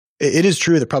it is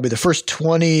true that probably the first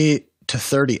 20 to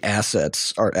 30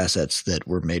 assets are assets that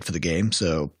were made for the game.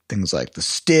 So things like the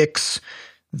sticks,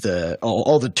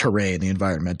 all the terrain, the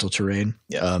environmental terrain.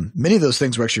 Yeah. Many of those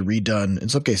things were actually redone in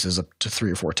some cases up to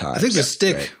 3 or 4 times. I think the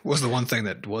stick was the one thing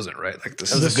that wasn't right. Like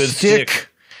That was a good stick.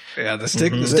 Yeah, the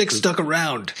stick. The stick stuck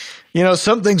around. You know,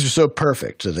 some things are so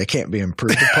perfect that they can't be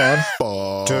improved upon.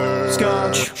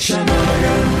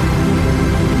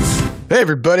 Hey,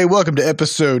 everybody. Welcome to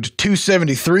episode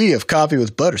 273 of Coffee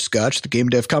with Butterscotch, the game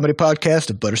dev comedy podcast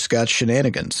of Butterscotch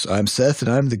Shenanigans. I'm Seth,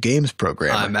 and I'm the games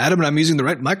programmer. I'm Adam, and I'm using the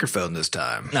right microphone this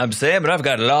time. I'm Sam, and I've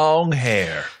got long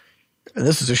hair. And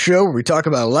this is a show where we talk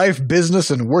about life,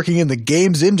 business, and working in the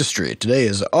games industry. Today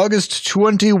is August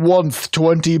 21st,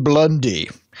 20 Blundy.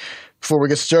 Before we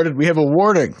get started, we have a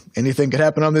warning. Anything could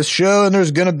happen on this show, and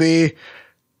there's going to be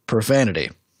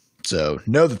profanity. So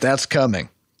know that that's coming.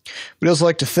 We'd also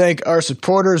like to thank our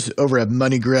supporters over at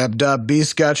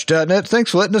moneygrab.bscotch.net.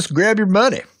 Thanks for letting us grab your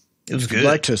money. It was If good. you'd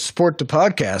like to support the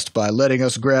podcast by letting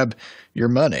us grab your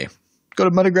money, go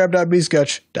to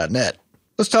moneygrab.bscotch.net.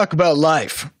 Let's talk about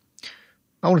life.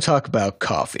 I want to talk about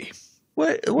coffee.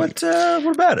 What about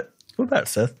it? What about it,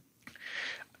 Seth?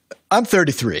 I'm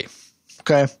 33.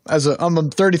 Okay, I'm a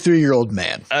 33-year-old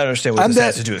man. I don't understand what this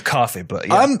has to do with coffee, but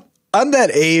yeah. I'm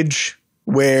that age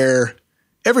where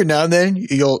every now and then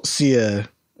you'll see a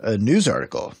news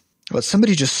article about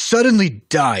somebody just suddenly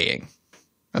dying,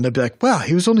 and they'll be like, "Wow,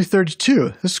 he was only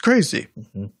 32. This is crazy,"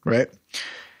 right?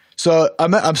 So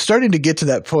I'm starting to get to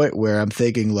that point where I'm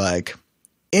thinking like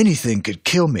anything could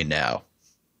kill me now,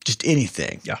 just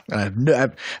anything. Yeah, and I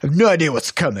have no idea what's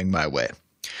coming my way.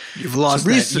 You've lost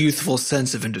that youthful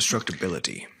sense of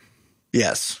indestructibility.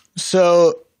 Yes.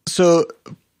 So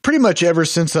pretty much ever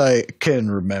since I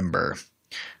can remember,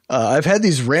 I've had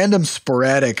these random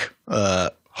sporadic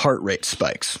heart rate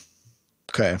spikes.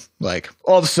 Okay. Like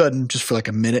all of a sudden, just for like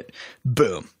a minute,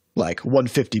 boom, like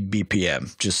 150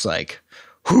 BPM, just like,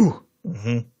 whew,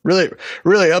 really,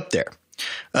 really up there.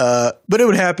 But it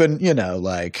would happen,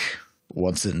 like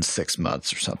once in 6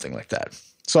 months or something like that.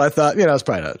 So I thought, it's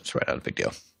probably not a big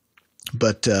deal.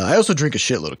 But I also drink a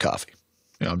shitload of coffee.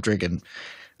 I'm drinking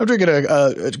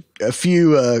a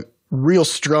few real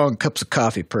strong cups of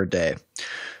coffee per day.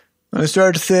 And I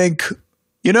started to think,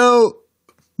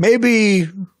 maybe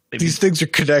these things are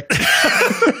connected.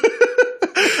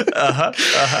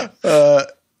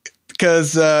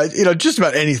 Because just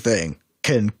about anything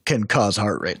can cause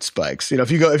heart rate spikes.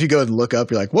 If you go and look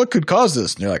up, you're like, what could cause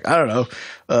this? And you're like, I don't know,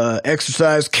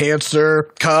 exercise,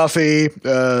 cancer, coffee,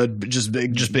 just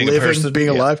being living, person, being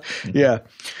alive. Yeah.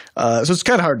 So it's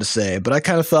kind of hard to say, but I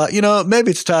kind of thought,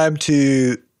 maybe it's time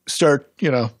to start,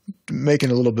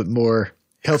 making a little bit more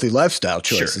healthy lifestyle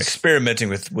choices. Sure, experimenting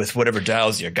with whatever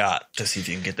dials you got to see if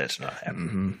you can get that to not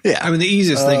happen. Yeah. I mean, the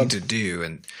easiest thing to do,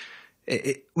 and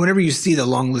whenever you see the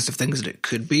long list of things that it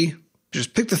could be,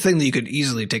 just pick the thing that you could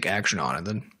easily take action on, and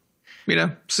then,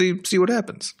 see what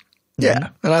happens. Yeah.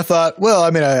 And I thought, well, I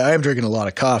am drinking a lot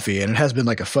of coffee, and it has been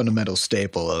like a fundamental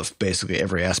staple of basically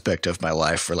every aspect of my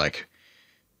life for like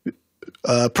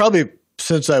probably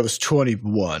since I was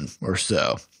 21 or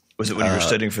so. Was it when you were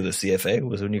studying for the CFA?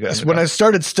 Was it when you got when I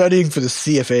started studying for the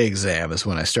CFA exam is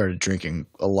when I started drinking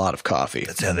a lot of coffee.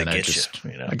 That's how they get you.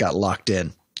 I got locked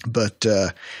in. But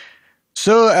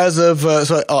so as of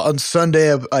on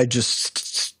Sunday, I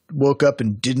just woke up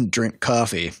and didn't drink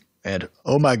coffee, and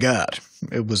oh my God,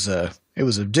 it was a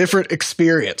different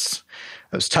experience.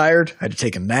 I was tired. I had to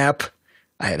take a nap.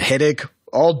 I had a headache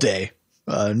all day,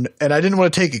 and I didn't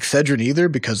want to take Excedrin either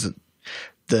because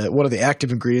one of the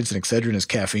active ingredients in Excedrin is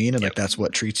caffeine, and that's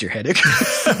what treats your headache.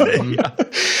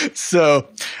 So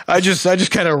I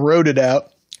just kind of wrote it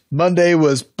out. Monday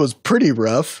was pretty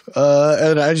rough,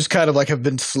 and I just kind of like have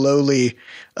been slowly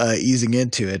easing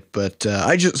into it. But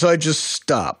I just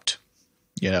stopped.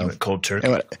 You went cold turkey.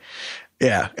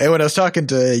 And when I was talking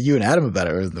to you and Adam about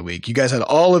it earlier in the week, you guys had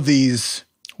all of these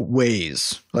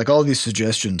ways, like all of these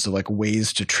suggestions of like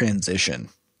ways to transition,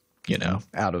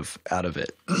 out of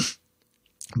it.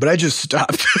 But I just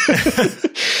stopped.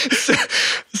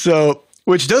 so,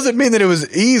 which doesn't mean that it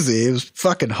was easy. It was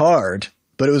fucking hard,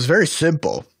 but it was very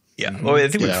simple. Yeah. Well, I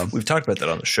think we've talked about that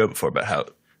on the show before about how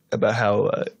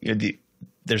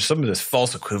there's some of this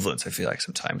false equivalence, I feel like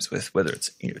sometimes with whether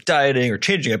it's dieting or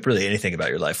changing up really anything about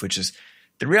your life, which is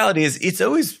the reality is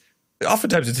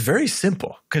oftentimes it's very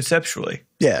simple conceptually.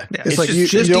 Yeah. It's like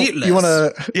just eat less. you want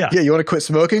to quit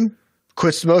smoking?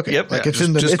 quit smoking. Yep. Like Yeah,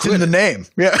 it's in the name.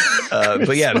 Yeah.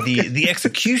 But yeah, the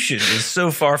execution is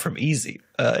so far from easy.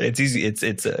 It's easy. I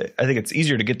think it's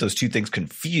easier to get those two things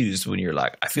confused when you're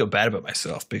like, I feel bad about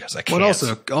myself because I can't.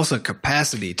 Well, also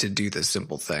capacity to do this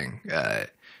simple thing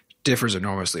differs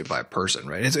enormously by person,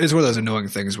 right? It's one of those annoying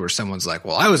things where someone's like,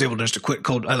 well, I was able just to quit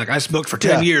cold. I smoked for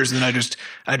 10 years and then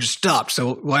I just stopped.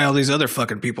 So why all these other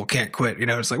fucking people can't quit? You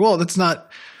know, it's like, well, that's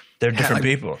not. They're different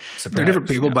people. They're different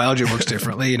people. Yeah. Biology works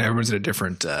differently. You know, everyone's in a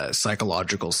different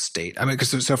psychological state. I mean,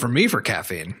 so for me, for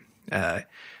caffeine,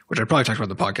 which I probably talked about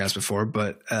in the podcast before,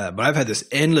 but I've had this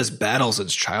endless battle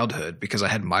since childhood because I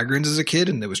had migraines as a kid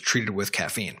and it was treated with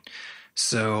caffeine.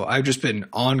 So I've just been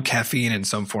on caffeine in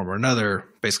some form or another,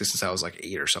 basically since I was like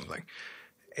 8 or something.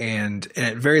 And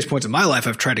at various points in my life,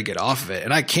 I've tried to get off of it,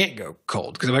 and I can't go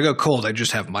cold because if I go cold, I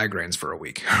just have migraines for a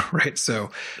week, right?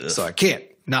 So I can't.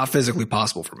 Not physically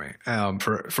possible for me.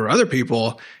 For other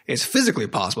people, it's physically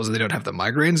possible, so they don't have the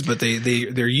migraines, but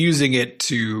they're using it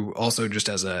to also just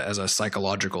as a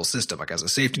psychological system, like as a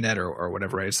safety net or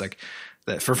whatever. Right? It's like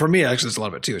that for me. Actually, it's a lot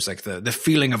of it too. It's like the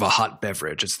feeling of a hot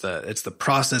beverage. It's the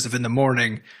process of in the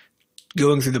morning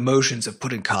going through the motions of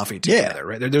putting coffee together.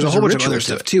 Right? There's a whole bunch of other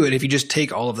stuff too. And if you just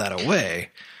take all of that away,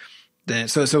 then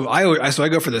so I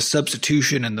go for the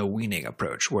substitution and the weaning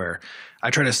approach where I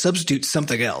try to substitute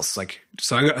something else. Like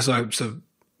so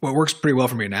what works pretty well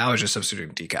for me now is just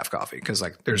substituting decaf coffee because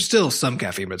like there's still some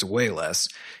caffeine, but it's way less.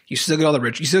 You still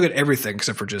get you still get everything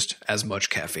except for just as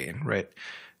much caffeine, right?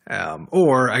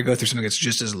 Or I go through something that's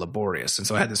just as laborious. And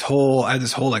so I had this whole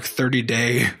like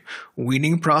 30-day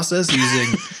weaning process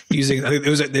using I think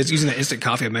it's using the instant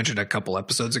coffee I mentioned a couple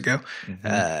episodes ago,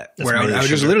 where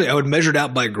I would measure it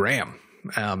out by gram.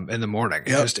 In the morning,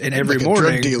 and every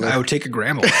morning I would take a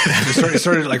gram away. It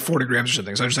started at like 40 grams or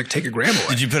something. So I just like take a gram away.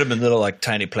 Did you put them in little like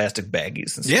tiny plastic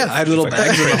baggies? And stuff? Yeah, I had little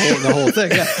bags of the whole thing.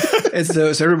 Yeah, and so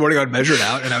every morning I would measure it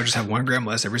out, and I would just have 1 gram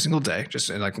less every single day, just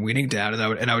like weaning down.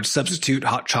 And I would substitute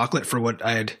hot chocolate for what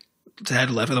I had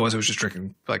left. Otherwise, I was just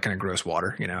drinking like kind of gross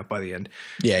water. You know, by the end.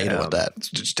 Yeah, you don't want that. It's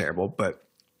just terrible, but.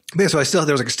 Yeah, so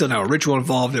there was still now a ritual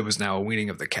involved. It was now a weaning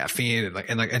of the caffeine,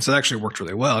 and so it actually worked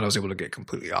really well, and I was able to get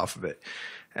completely off of it.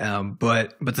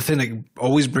 But the thing that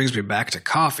always brings me back to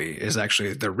coffee is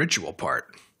actually the ritual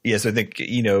part. Yes, I think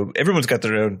everyone's got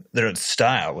their own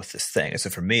style with this thing. And so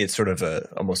for me, it's sort of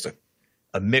almost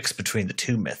a mix between the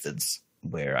two methods,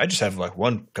 where I just have like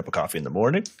 1 cup of coffee in the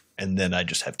morning, and then I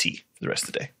just have tea for the rest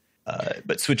of the day.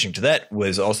 But switching to that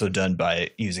was also done by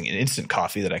using an instant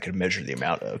coffee that I could measure the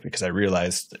amount of, because I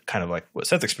realized kind of like what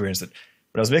Seth experienced, that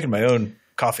when I was making my own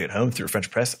coffee at home through a French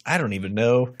press, I don't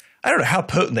know how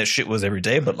potent that shit was every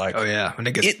day, but like, oh yeah, and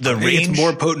it gets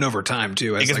more potent over time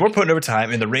too. It gets more potent over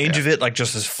time, and the range of it like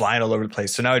just is flying all over the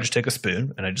place. So now I just take a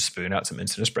spoon and I just spoon out some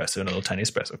instant espresso in a little tiny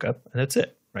espresso cup, and that's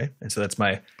it, right? And so that's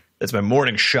my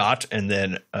morning shot. And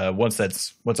then once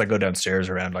I go downstairs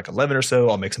around like 11 or so,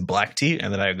 I'll make some black tea,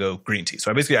 and then I go green tea.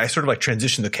 So I sort of like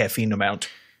transition the caffeine amount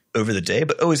over the day,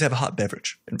 but always have a hot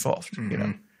beverage involved,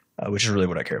 which is really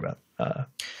what I care about. But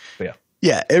yeah.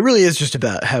 Yeah, it really is just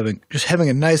about having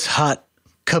a nice hot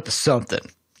cup of something,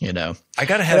 I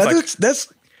gotta have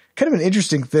that's kind of an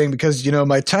interesting thing because,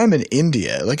 my time in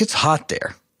India, like it's hot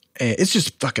there. And it's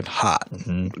just fucking hot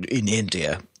in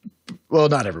India. Well,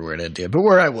 not everywhere in India, but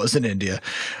where I was in India.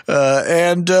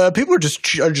 And people are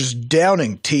just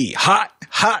downing tea, hot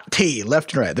tea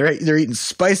left and right. They're eating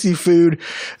spicy food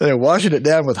and they're washing it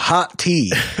down with hot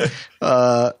tea.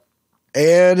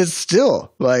 And it's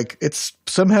still like it's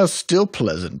somehow still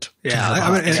pleasant. Yeah,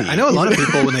 I know a lot of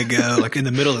people when they go like in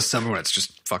the middle of the summer when it's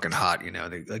just fucking hot.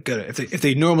 They like go to, if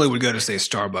they normally would go to say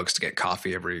Starbucks to get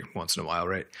coffee every once in a while,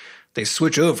 right? They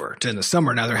switch over to in the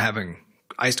summer now they're having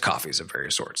iced coffees of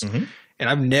various sorts. And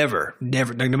I've never,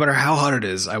 like, no matter how hot it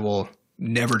is, I will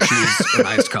never choose an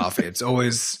iced coffee. It's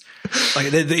always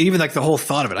like even like the whole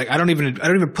thought of it. Like I don't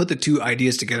even put the two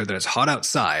ideas together that it's hot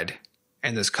outside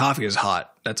and this coffee is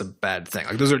hot. That's a bad thing.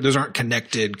 Like those aren't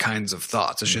connected kinds of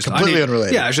thoughts. It's just completely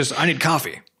unrelated. Yeah, it's just I need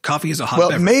coffee. Coffee is a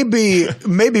hot beverage.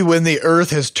 maybe when the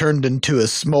earth has turned into a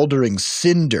smoldering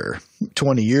cinder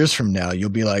 20 years from now,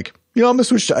 you'll be like, I'm going to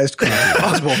switch to iced coffee.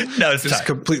 Possible. No, it's just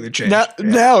completely changed.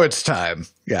 Now it's time.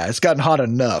 Yeah, it's gotten hot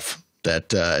enough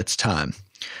that it's time.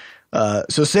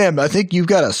 So Sam, I think you've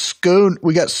got a scone.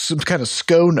 We got some kind of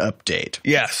scone update.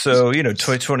 Yeah. So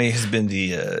 2020 has been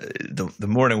the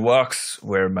morning walks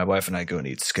where my wife and I go and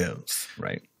eat scones,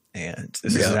 right? And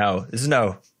this is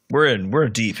now we're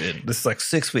deep in. This is like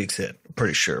 6 weeks in. I'm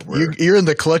pretty sure you're in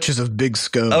the clutches of big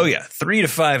scone. Oh yeah, 3 to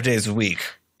 5 days a week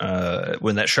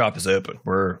when that shop is open.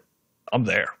 I'm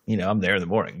there. I'm there in the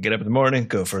morning. Get up in the morning,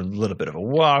 go for a little bit of a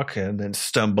walk, and then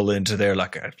stumble into there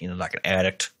like an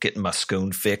addict, getting my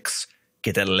scone fix,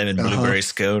 get that lemon blueberry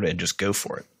scone, and just go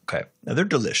for it. Okay. Now they're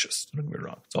delicious. Don't get me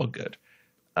wrong. It's all good.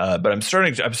 But I'm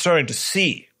starting to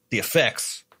see the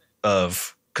effects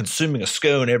of consuming a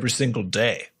scone every single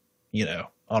day,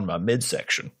 on my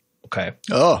midsection. Okay.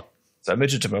 Oh. So I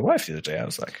mentioned to my wife the other day, I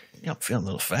was like, I'm feeling a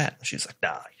little fat. And she's like,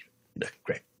 nah, you're looking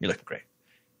great. You're looking great.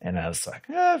 And I was like,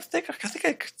 I think I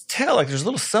could tell like there's a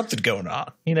little something going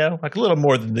on, like a little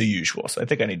more than the usual. So I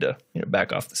think I need to,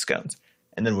 back off the scones.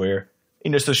 And then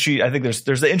so I think there's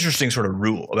the interesting sort of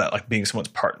rule about like being someone's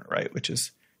partner, right? Which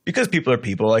is because people are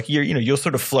people, like you'll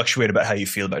sort of fluctuate about how you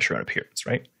feel about your own appearance,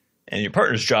 right? And your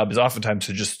partner's job is oftentimes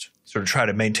to just sort of try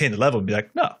to maintain the level and be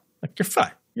like, no, like you're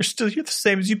fine. You're the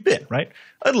same as you've been, right?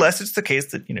 Unless it's the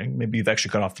case that, maybe you've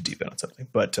actually gone off the deep end on something,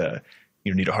 but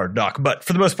you need a hard knock. But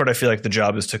for the most part, I feel like the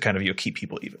job is to kind of keep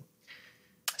people even.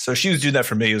 So she was doing that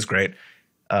for me. It was great.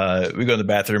 We go in the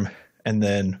bathroom, and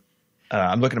then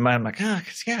I'm looking at mine. I'm like,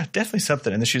 yeah, definitely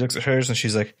something. And then she looks at hers, and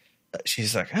she's like,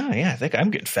 oh yeah, I think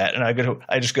I'm getting fat. And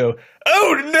I just go,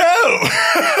 oh no.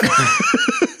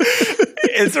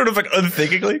 It's sort of like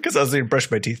unthinkingly, because I was brushing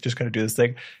my teeth, just kind of do this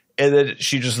thing. And then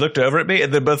she just looked over at me,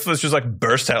 and then both of us just like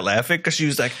burst out laughing because she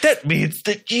was like, that means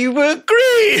that you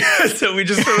agree. So we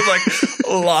just sort of like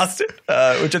lost it,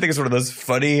 which I think is one of those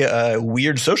funny,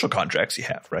 weird social contracts you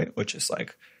have, right? Which is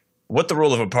like what the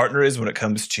role of a partner is when it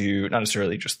comes to not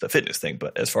necessarily just the fitness thing,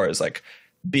 but as far as like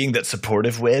being that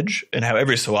supportive wedge, and how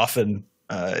every so often,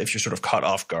 if you're sort of caught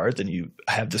off guard, then you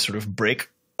have this sort of break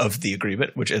of the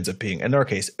agreement, which ends up being, in our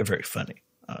case, very funny.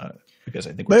 Because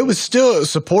I think, but it was still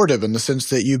supportive in the sense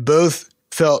that you both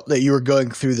felt that you were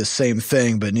going through the same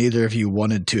thing, but neither of you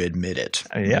wanted to admit it.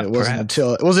 Yeah, it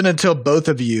wasn't until both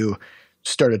of you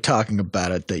started talking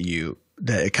about it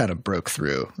that it kind of broke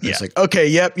through. Yeah. It's like, okay,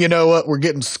 yep, you know what? We're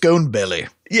getting scone belly.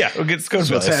 Yeah, we're getting scone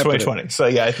belly. It's 2020. So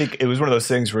yeah, I think it was one of those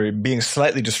things where being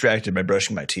slightly distracted by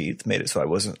brushing my teeth made it so I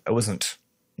wasn't, I wasn't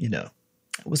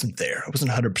there. I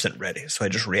wasn't 100% ready. So I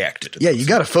just reacted. Yeah, you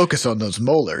got to focus on those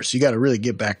molars. You got to really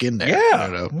get back in there. Yeah. I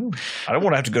don't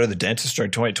want to have to go to the dentist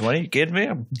during 2020. You kidding me?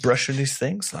 I'm brushing these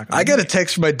things. I got a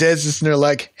text from my dentist and they're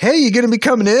like, hey, you going to be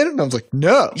coming in? And I was like,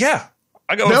 no. Yeah.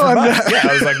 I go, no, I'm not. Yeah,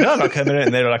 I was like, no, I'm not coming in.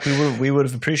 And they were like, we would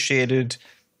have appreciated,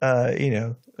 that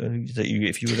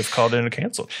if you would have called in or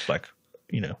canceled. Like,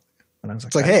 And I was like,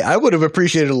 it's like, hey, I would have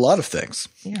appreciated a lot of things,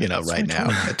 right now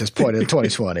at this point in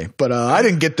 2020. But I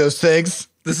didn't get those things.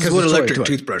 This is what electric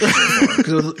toothbrush is for.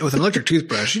 Because with an electric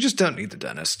toothbrush, you just don't need the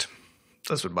dentist.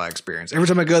 That's what my experience. Every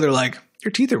time I go, they're like,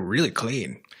 your teeth are really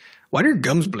clean. Why do your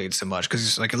gums bleed so much?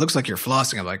 Because it looks like you're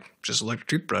flossing. I'm like, just electric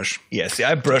toothbrush. Yeah, see,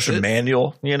 I brush a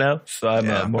manual, so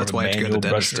I'm more of a manual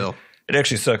brusher. Still. It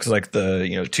actually sucks. Like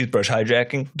the toothbrush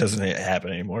hijacking doesn't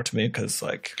happen anymore to me because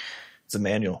like it's a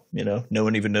manual. No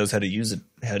one even knows how to use it.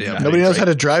 Nobody knows how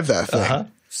to drive that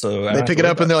thing. So they pick it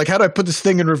up and they're like, how do I put this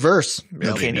thing in reverse?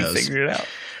 Can you figure it out?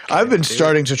 I've been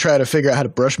starting to try to figure out how to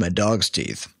brush my dog's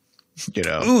teeth.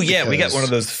 Ooh, yeah, we got one of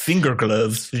those finger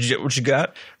gloves. Did you get what you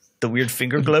got? The weird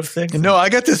finger glove thing? No, I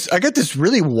got this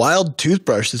really wild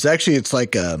toothbrush. It's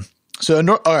like all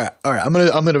right. I'm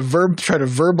gonna try to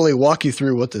verbally walk you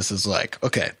through what this is like.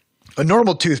 Okay, a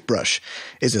normal toothbrush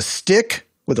is a stick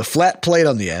with a flat plate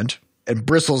on the end and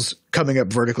bristles coming up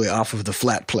vertically off of the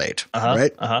flat plate.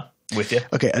 Right? With you.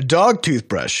 Okay, a dog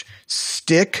toothbrush,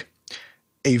 stick,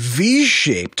 a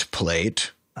V-shaped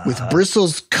plate with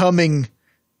bristles coming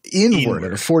inward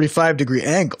at a 45-degree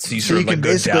angle. So you can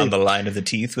go down the line of the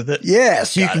teeth with it? Yeah,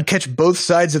 so you can catch both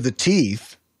sides of the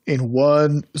teeth in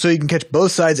one. So you can catch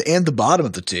both sides and the bottom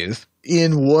of the tooth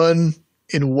in one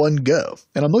go.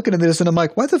 And I'm looking at this and I'm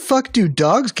like, why the fuck do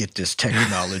dogs get this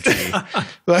technology?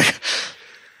 Like,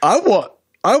 I want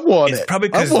it's it. Probably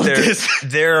because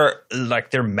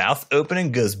their mouth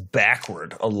opening goes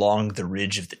backward along the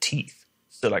ridge of the teeth.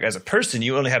 So like as a person,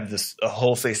 you only have a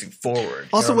hole facing forward.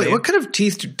 Also, wait, what kind of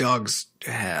teeth do dogs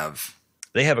have?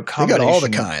 They have a combination. They got all the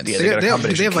kinds. Yeah, they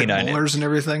have like molars and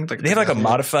everything. They have like a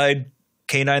modified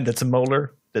canine that's a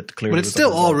molar. That clearly, but it's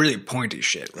still all really pointy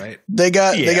shit, right? They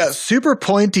got super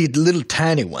pointy little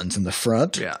tiny ones in the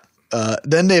front. Yeah.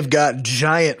 Then they've got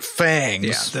giant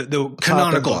fangs. Yeah, the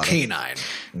canonical canine.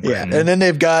 Yeah, and then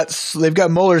they've got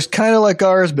molars kind of like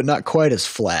ours, but not quite as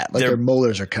flat. Like their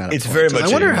molars are kind of. It's very much. I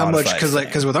wonder how much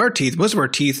because with our teeth, most of our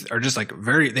teeth are just like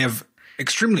they have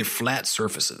extremely flat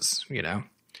surfaces.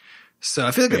 So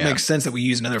I feel like it makes sense that we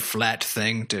use another flat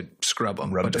thing to scrub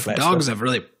them. But if dogs have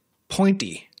really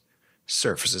pointy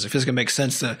surfaces, it feels like it makes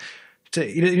sense to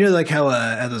You know, like how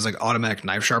those like automatic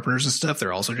knife sharpeners and stuff,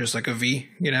 they're also just like a V,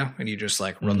 you know, and you just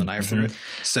like run the knife through it.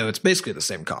 So it's basically the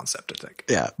same concept, I think.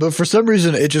 Yeah, but for some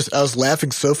reason, I was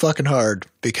laughing so fucking hard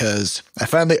because I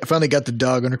finally got the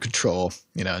dog under control,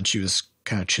 you know, and she was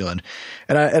kind of chilling,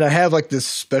 and I have like this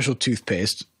special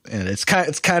toothpaste, and it's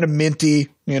kind of minty,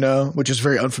 you know, which is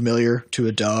very unfamiliar to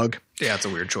a dog. Yeah, it's a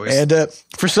weird choice. And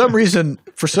for some reason,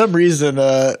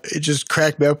 it just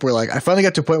cracked me up. Where like I finally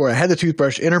got to a point where I had the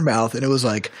toothbrush in her mouth, and it was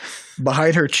like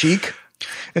behind her cheek,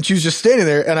 and she was just standing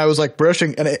there, and I was like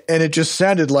brushing, and it just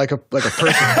sounded like a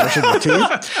person brushing their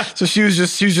teeth. So she was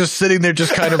just sitting there,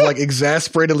 just kind of like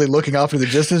exasperatedly looking off into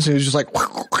the distance, and it was just like,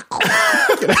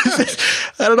 you know,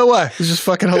 I don't know why. It was just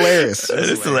fucking hilarious. It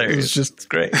is hilarious. It was just it's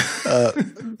great.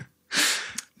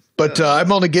 But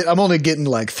I'm only getting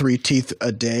like 3 teeth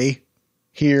a day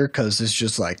here because it's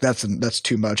just like that's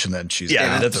too much, and then she's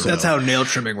that's how nail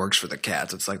trimming works for the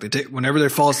cats. It's like they take whenever they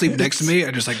fall asleep next to me,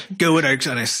 I just like go in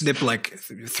and I snip like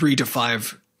 3 to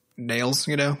 5 nails,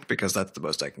 you know, because that's the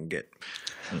most I can get.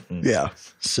 Yeah.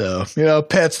 So, you know,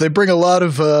 pets, they bring a lot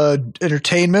of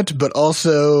entertainment, but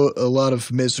also a lot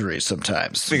of misery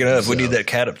sometimes. Speaking of, we need that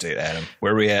cat update, Adam.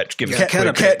 Where are we at? Give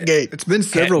cat gate. It's been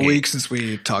several weeks since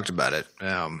we talked about it,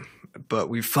 but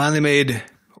we finally made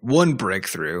one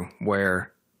breakthrough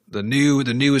where the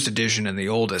newest edition and the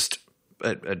oldest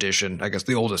edition, I guess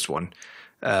the oldest one,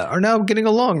 are now getting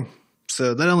along.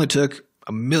 So that only took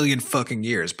a million fucking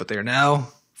years, but they're now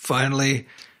finally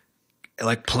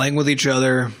like playing with each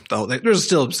other. There's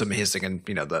still some hissing and,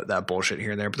 you know, that bullshit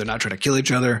here and there, but they're not trying to kill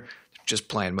each other, just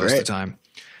playing most of the time.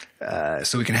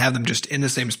 So we can have them just in the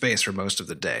same space for most of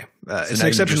the day. It's an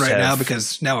exception right now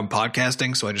because now I'm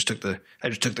podcasting. So I just took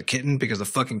the kitten because the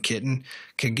fucking kitten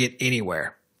can get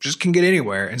anywhere, just can get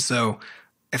anywhere. And so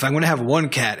if I'm going to have one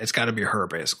cat, it's got to be her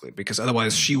basically, because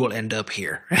otherwise she will end up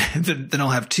here. then I'll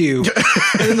have 2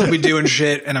 and then they'll be doing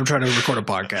shit. And I'm trying to record a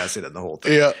podcast and the whole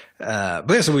thing. Yeah.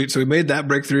 But yeah, so we made that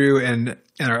breakthrough, and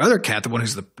our other cat, the one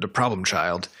who's the problem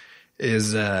child,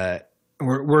 is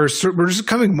we're just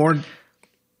coming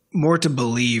more to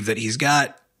believe that he's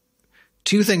got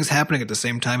 2 things happening at the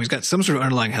same time. He's got some sort of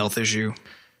underlying health issue.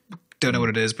 Don't know what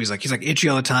it is, but he's like itchy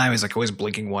all the time. He's like always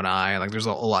blinking one eye. Like there's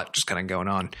a lot just kind of going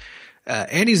on.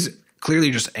 And he's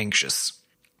clearly just anxious.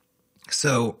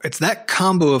 So it's that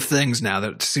combo of things now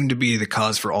that seem to be the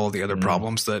cause for all of the other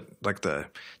problems, that like the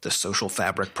social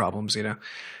fabric problems, you know.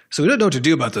 So we don't know what to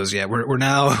do about those yet. We've been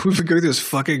going through this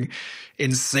fucking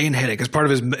insane headache because part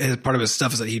of his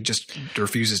stuff is that he just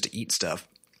refuses to eat stuff.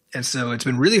 And so it's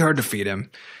been really hard to feed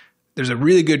him. There's a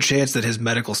really good chance that his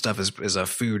medical stuff is a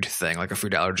food thing, like a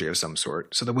food allergy of some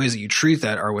sort. So the ways that you treat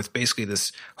that are with basically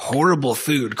this horrible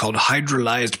food called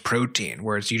hydrolyzed protein,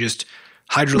 where it's you just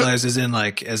hydrolyzed as in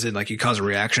like you cause a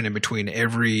reaction in between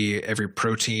every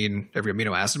protein, every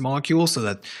amino acid molecule, so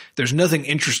that there's nothing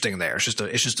interesting there. It's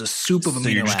just a soup of amino acids. So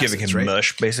you're just giving him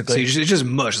mush, basically. So it's just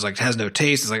mush. It's like it has no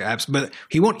taste. It's like, but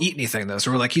he won't eat anything though.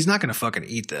 So we're like, he's not going to fucking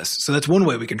eat this. So that's one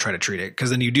way we can try to treat it, because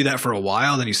then you do that for a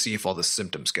while, then you see if all the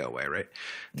symptoms go away, right?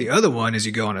 The other one is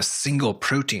you go on a single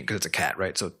protein, because it's a cat,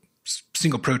 right? So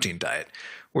single protein diet,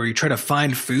 where you try to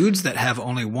find foods that have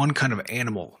only one kind of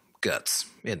animal guts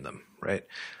in them. Right.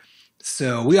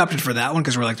 So we opted for that one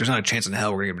because we're like, there's not a chance in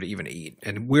hell we're going to be able to even eat.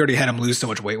 And we already had him lose so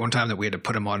much weight one time that we had to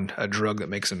put him on a drug that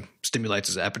makes him stimulates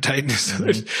his appetite.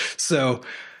 So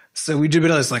we did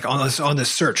this like on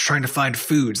this search, trying to find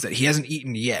foods that he hasn't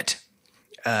eaten yet,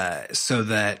 so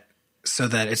that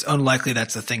it's unlikely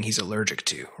that's the thing he's allergic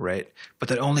to, right? But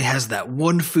that only has that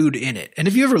one food in it. And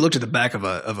if you ever looked at the back of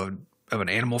an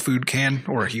animal food can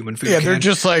or a human food can. Yeah, they're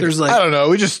just like, I don't know.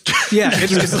 We just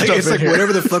it's like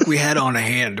whatever the fuck we had on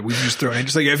hand, we've just thrown in.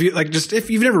 Just like if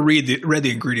you've never read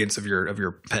the ingredients of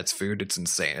your pet's food, it's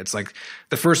insane. It's like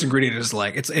the first ingredient is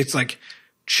like it's like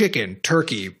chicken,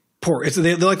 turkey, pork.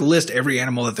 They like list every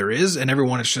animal that there is, and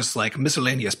everyone is just like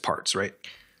miscellaneous parts, right?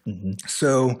 Mm-hmm.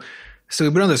 So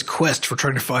we've been on this quest for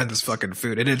trying to find this fucking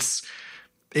food, and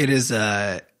it is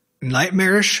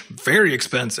nightmarish, very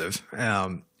expensive.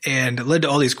 And it led to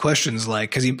all these questions,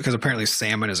 like because apparently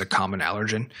salmon is a common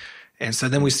allergen, and so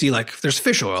then we see like there's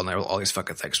fish oil in there, all these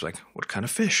fucking things. We're like, what kind of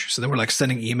fish? So then we're like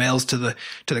sending emails to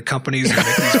the companies who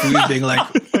make these foods, being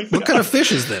like, what kind of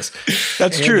fish is this?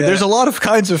 That's true. There's a lot of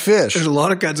kinds of fish. There's a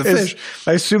lot of kinds of fish.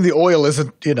 I assume the oil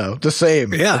isn't the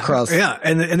same across. Yeah,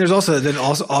 and there's also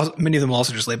many of them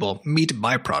also just label meat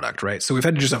byproduct, right? So we've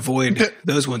had to just avoid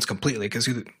those ones completely, because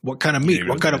what kind of meat?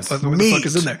 What kind of what the fuck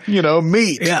is in there?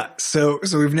 Meat. Yeah. So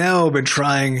we've now been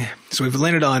trying. So we've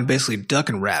landed on basically duck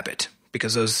and rabbit,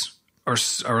 because those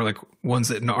are like ones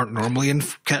that aren't normally in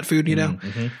cat food, you know.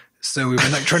 Mm-hmm. So we've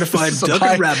been like trying to find Some duck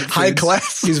and rabbit foods. high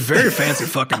class. He's a very fancy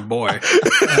fucking boy.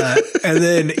 And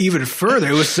then even further,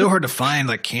 it was so hard to find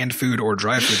like canned food or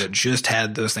dry food that just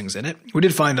had those things in it. We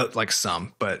did find like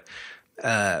some, but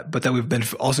then we've been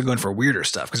also going for weirder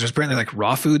stuff because there's apparently like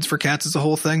raw foods for cats is a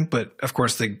whole thing, but of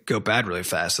course they go bad really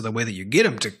fast. So the way that you get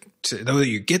them the way that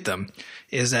you get them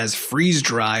is as freeze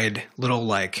dried little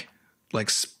like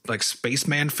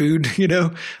spaceman food,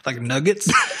 like nuggets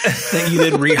that you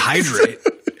then rehydrate.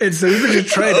 And so we've been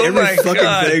just trying every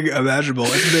fucking thing imaginable.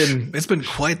 It's been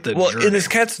quite the journey. In this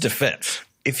cat's defense,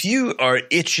 if you are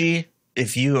itchy,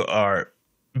 if you are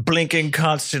blinking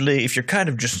constantly, if you're kind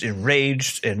of just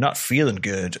enraged and not feeling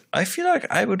good, I feel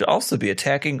like I would also be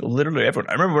attacking literally everyone.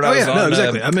 I remember when I was on. No,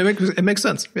 exactly. I mean, it makes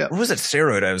sense. Yeah. What was that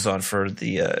steroid I was on for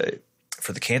the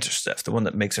cancer stuff? The one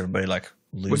that makes everybody like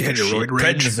lose their shit.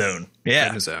 Prednisone. Yeah.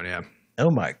 Prednisone. Yeah. Oh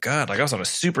my God. Like I was on a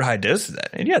super high dose of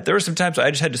that. And yeah, there were some times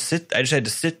I just had to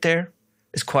sit there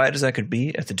as quiet as I could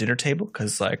be at the dinner table.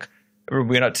 Cause like, I remember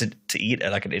we went out to eat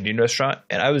at like an Indian restaurant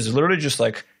and I was literally just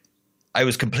like, I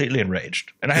was completely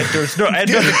enraged and there was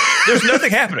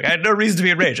nothing happening. I had no reason to be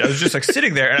enraged. I was just like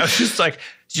sitting there and I was just like,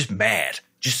 just mad,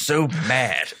 just so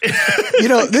mad.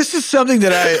 This is something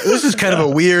this is kind of a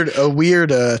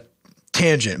weird,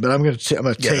 tangent, but I'm going to take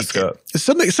it. It's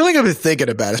something I've been thinking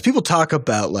about is people talk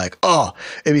about like, oh,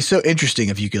 it'd be so interesting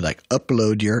if you could like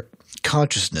upload your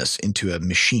consciousness into a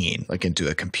machine, like into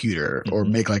a computer or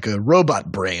make like a robot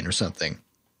brain or something.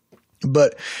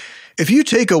 But if you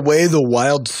take away the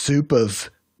wild soup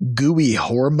of gooey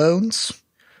hormones,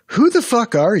 who the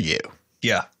fuck are you?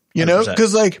 Yeah. 100%.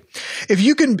 Because like if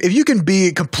you can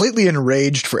be completely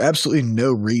enraged for absolutely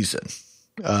no reason,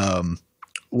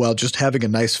 while just having a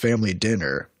nice family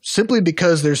dinner, simply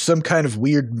because there's some kind of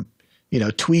weird,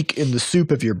 tweak in the soup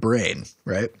of your brain,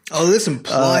 right? Oh, this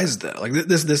implies that like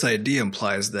this idea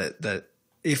implies that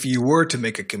if you were to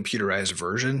make a computerized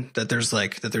version, that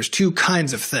there's two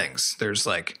kinds of things. There's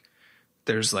like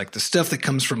the stuff that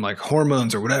comes from like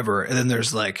hormones or whatever, and then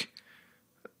there's like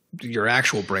your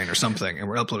actual brain or something, and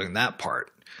we're uploading that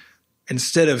part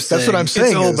instead of saying, that's what I'm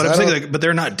saying. But I'm saying like, but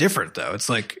they're not different though. It's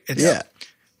like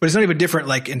But it's not even different,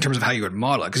 like in terms of how you would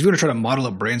model it. Because if you want to try to model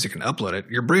a brain so you can upload it,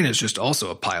 your brain is just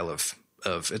also a pile of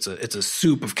it's a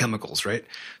soup of chemicals, right?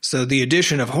 So the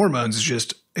addition of hormones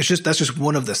is that's just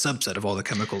one of the subset of all the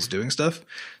chemicals doing stuff.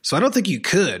 So I don't think you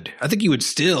could. I think you would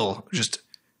still just,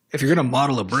 if you're going to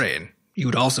model a brain, you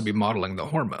would also be modeling the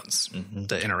hormones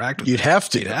that interact with it. You'd have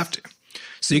to.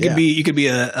 So you could be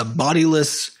a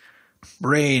bodiless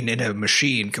brain in a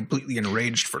machine, completely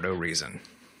enraged for no reason.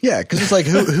 Yeah, because it's like,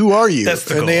 who are you?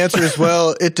 And the answer is,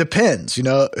 well, it depends.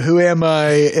 Who am I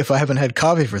if I haven't had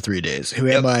coffee for 3 days? Who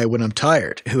am I when I'm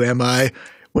tired? Who am I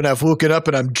when I've woken up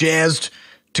and I'm jazzed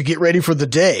to get ready for the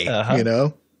day?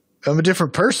 I'm a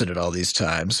different person at all these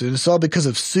times. And it's all because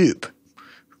of soup.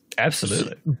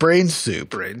 Absolutely. Brain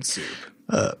soup.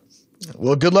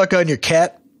 Well, good luck on your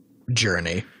cat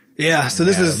journey. Yeah. So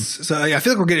I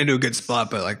feel like we're getting into a good spot,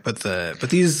 but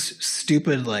these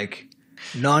stupid, like,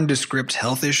 nondescript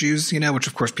health issues, which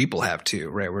of course people have too,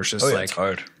 right? Where it's just it's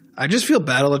hard. I just feel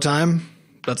bad all the time.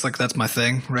 That's my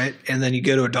thing, right? And then you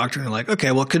go to a doctor and they're like,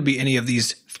 okay, well, it could be any of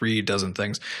these 36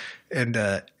 things. And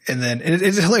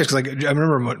it's hilarious because like I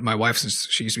remember my wife, since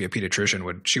she used to be a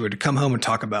pediatrician, she would come home and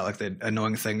talk about like the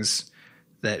annoying things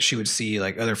that she would see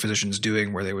like other physicians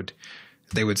doing, where they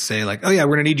would say like, oh yeah,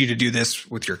 we're gonna need you to do this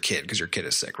with your kid because your kid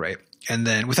is sick, right? And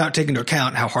then without taking into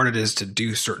account how hard it is to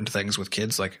do certain things with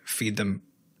kids, like feed them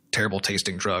terrible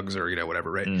tasting drugs or,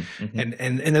 whatever. Right. Mm-hmm.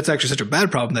 And that's actually such a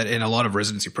bad problem that in a lot of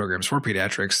residency programs for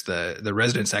pediatrics, the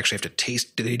residents actually have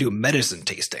to they do medicine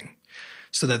tasting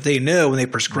so that they know when they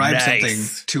prescribe something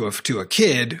to a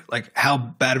kid, like how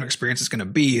bad of an experience it's going to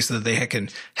be, so that they can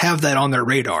have that on their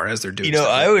radar as they're doing stuff.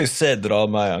 I always said that all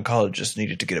my oncologists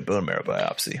needed to get a bone marrow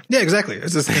biopsy. Yeah, exactly.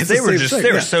 They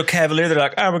were so cavalier. They're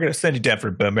like, we're going to send you down for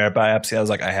a bone marrow biopsy. I was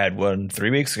like, I had one 3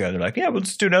 weeks ago. They're like, yeah, we'll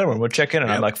just do another one. We'll check in. And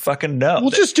I'm like, fucking no. We'll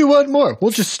just do one more.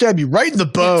 We'll just stab you right in the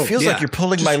bone. It feels like you're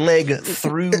pulling my leg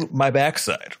through my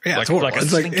backside. Yeah, like a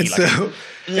slinky.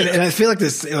 And I feel like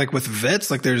this, like with vets,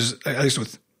 like there's, at least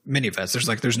with many vets,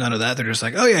 there's none of that. They're just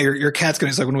like, oh yeah, your cat's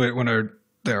gonna. It's like when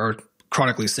our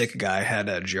chronically sick guy had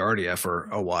a Giardia for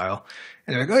a while,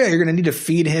 and they're like, oh yeah, you're gonna need to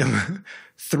feed him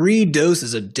 3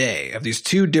 doses a day of these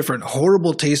 2 different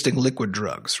horrible tasting liquid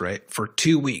drugs, right, for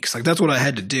 2 weeks. Like that's what I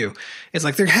had to do. It's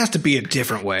like there has to be a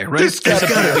different way, right? There's got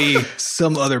to be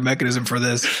some other mechanism for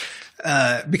this.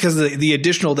 Because the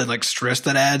additional then like stress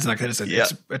that adds, like it's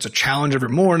a challenge every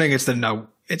morning. It's then now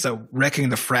it's a wrecking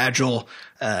the fragile,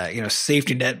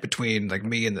 safety net between like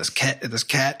me and this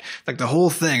cat, like the whole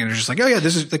thing. And they're just like, oh yeah,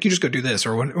 this is like, you just go do this.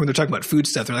 Or when they're talking about food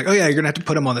stuff, they're like, oh yeah, you're gonna have to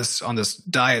put him on this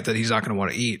diet that he's not going to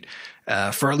want to eat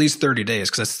for at least 30 days.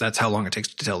 Cause that's how long it takes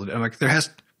to tell. I'm like, there has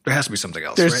to be something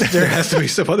else. Right? There has to be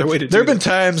some other way to do it. There have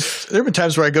been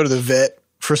times where I go to the vet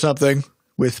for something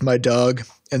with my dog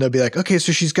and they'll be like, okay,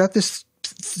 so she's got this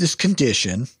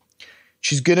condition.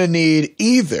 She's going to need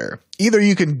either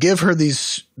you can give her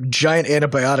these giant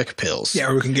antibiotic pills. Yeah,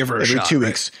 or we can give her a every shot, 2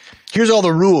 weeks. Here's all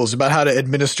the rules about how to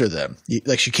administer them.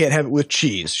 Like she can't have it with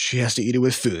cheese. She has to eat it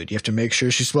with food. You have to make sure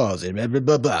she swallows it, blah, blah,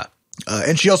 blah, blah.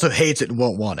 And she also hates it and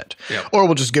won't want it. Yep. Or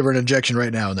we'll just give her an injection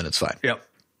right now and then it's fine. Yep.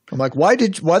 I'm like, why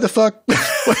the fuck?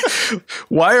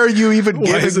 Why are you even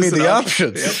giving me the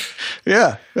options? Yep.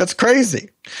 Yeah, that's crazy.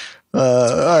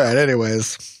 All right.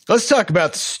 Anyways, let's talk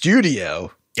about the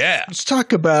studio. Yeah. Let's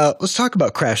talk about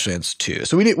Crashlands 2.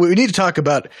 So we need to talk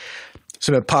about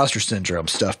some imposter syndrome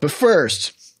stuff. But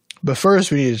first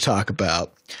we need to talk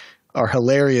about our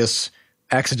hilarious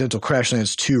accidental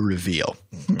Crashlands 2 reveal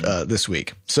this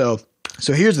week. So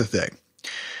here's the thing.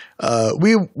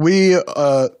 We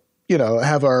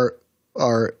have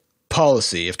our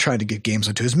policy of trying to get games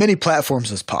onto as many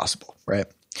platforms as possible, right?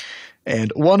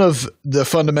 And one of the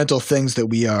fundamental things that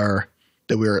we're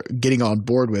getting on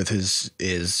board with is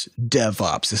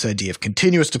DevOps, this idea of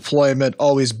continuous deployment,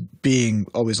 always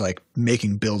like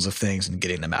making builds of things and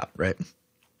getting them out, right?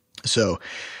 So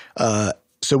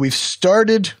we've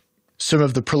started some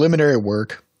of the preliminary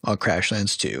work on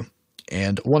Crashlands 2,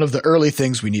 and one of the early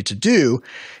things we need to do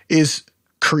is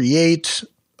create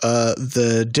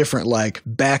the different like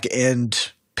back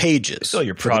end pages. So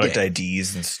your product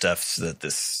IDs and stuff, so that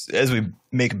as we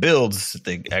make builds,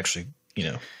 they actually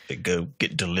they go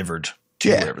get delivered to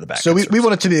wherever the back. So we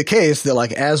want it to be the case that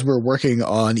like as we're working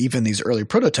on even these early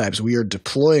prototypes, we are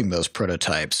deploying those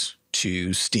prototypes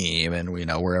to Steam and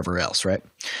wherever else, right?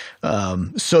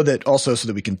 So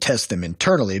that we can test them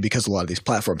internally, because a lot of these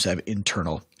platforms have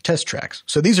internal test tracks.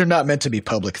 So these are not meant to be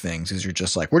public things. These are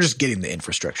just like, we're just getting the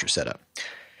infrastructure set up.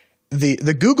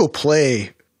 The Google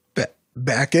Play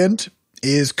backend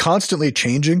is constantly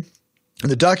changing,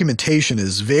 and the documentation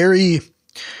is very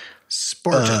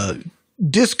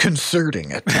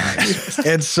disconcerting at times.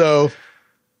 And so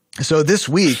this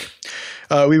week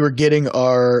we were getting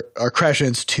our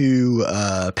Crashlands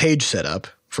 2 page set up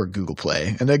for Google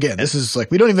Play. And again, this is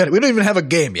like we don't even have a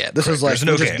game yet. This is like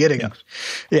we're just getting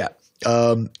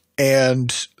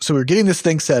and so we're getting this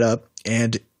thing set up,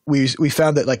 and we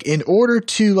found that like in order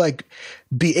to like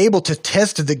be able to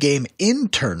test the game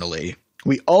internally,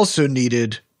 we also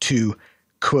needed to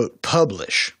quote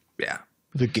publish. Yeah.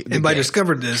 And by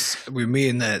discovered this, we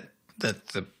mean that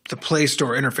the Play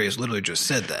Store interface literally just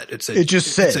said that. It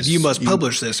said you must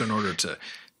publish this in order to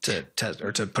test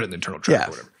or to put it in the internal track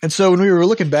or whatever. And so when we were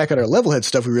looking back at our Levelhead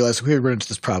stuff, we realized we were running into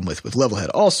this problem with Levelhead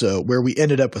also, where we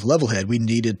ended up with Levelhead. We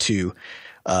needed to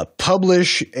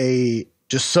publish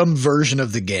just some version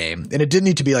of the game, and it didn't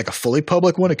need to be like a fully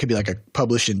public one. It could be like a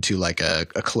publish into like a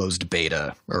closed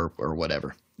beta or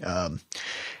whatever.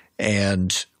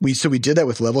 And we did that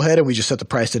with Levelhead, and we just set the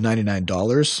price to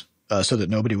 $99 so that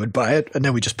nobody would buy it, and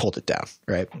then we just pulled it down,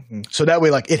 right? Mm-hmm. So that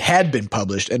way, like it had been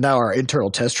published, and now our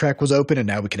internal test track was open, and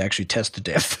now we could actually test the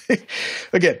damn thing.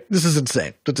 Again, this is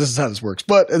insane, but this is how this works.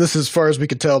 But this is, as far as we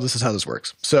could tell, this is how this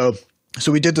works. So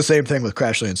we did the same thing with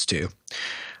Crashlands 2.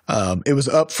 It was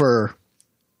up for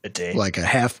a day, like a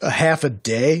half a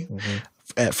day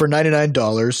for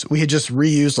 $99. We had just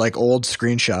reused like old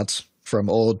screenshots from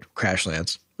old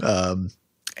Crashlands. And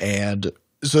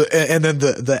then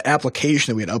the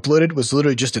application that we had uploaded was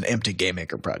literally just an empty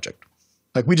GameMaker project.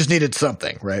 Like we just needed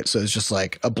something, right? So it's just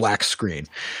like a black screen.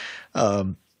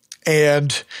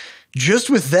 And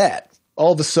just with that,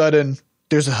 all of a sudden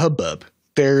there's a hubbub.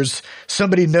 There's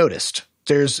somebody noticed.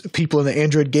 There's people in the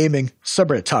Android gaming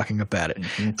subreddit talking about it.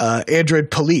 Mm-hmm. Android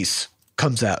Police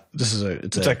comes out.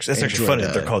 That's actually funny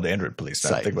that they're called the Android Police.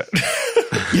 Think about it.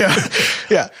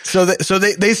 Yeah. So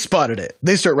they spotted it.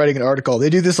 They start writing an article. They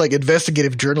do this like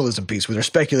investigative journalism piece where they're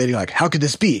speculating like, how could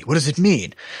this be? What does it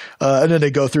mean? And then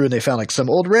they go through and they found like some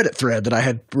old Reddit thread that I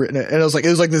had written, and it was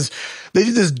like this. They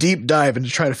did this deep dive into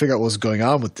trying to figure out what was going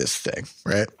on with this thing,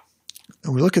 right?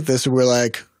 And we look at this and we're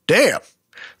like, damn.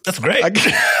 That's great.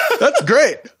 That's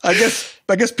great. I guess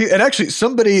and actually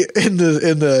somebody in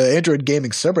the Android gaming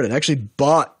subreddit actually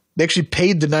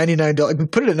paid the $99. Like we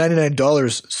put it at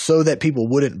 $99 so that people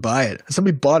wouldn't buy it. And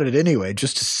somebody bought it anyway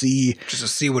just to see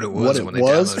what it was when they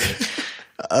downloaded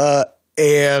it.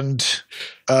 And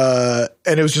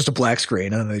it was just a black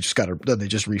screen, and they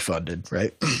just refunded,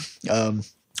 right?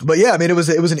 But yeah, I mean, it was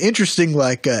an interesting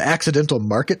like accidental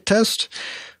market test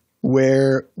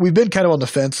where we've been kind of on the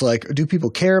fence. Like, do people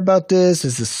care about this?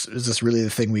 Is this really the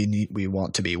thing we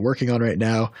want to be working on right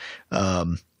now?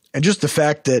 And just the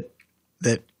fact that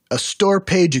a store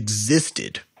page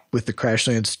existed with the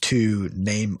Crashlands 2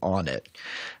 name on it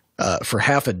for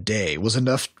half a day was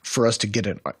enough for us to get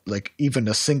even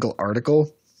a single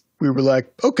article. We were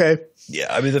like, okay. Yeah,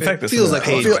 I mean, the fact that feels like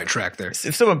on the right track there.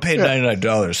 If someone paid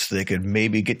 $99 so they could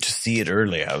maybe get to see it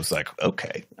early, I was like,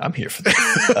 okay, I'm here for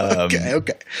that.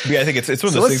 Okay. Yeah, I think it's one of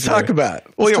those things. Let's talk about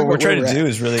it. Well, yeah, what we're trying to do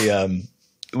is really,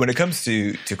 when it comes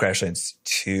to Crashlands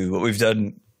 2, what we've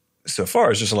done so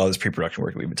far is just a lot of this pre-production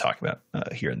work that we've been talking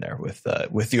about here and there with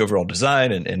the overall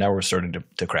design, and now we're starting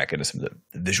to crack into some of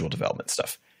the visual development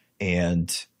stuff.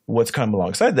 And what's come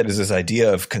alongside that is this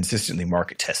idea of consistently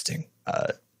market testing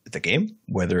the game,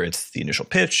 whether it's the initial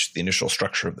pitch, the initial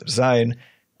structure of the design,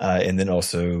 and then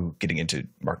also getting into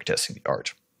market testing the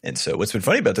art. And so what's been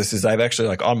funny about this is I've actually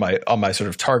like on my sort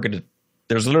of targeted,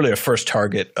 there's literally a first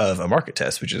target of a market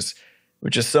test, which is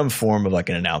some form of like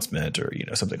an announcement or,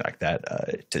 something like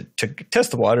that to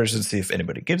test the waters and see if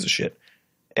anybody gives a shit.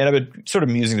 And I've been sort of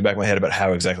musing in the back of my head about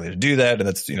how exactly to do that. And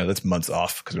that's months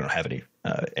off because we don't have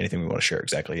anything we want to share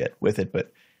exactly yet with it.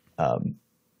 But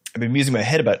I've been musing my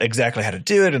head about exactly how to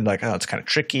do it, and like, it's kind of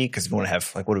tricky because we want to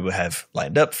have like, what do we have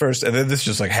lined up first? And then this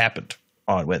just like happened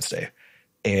on Wednesday,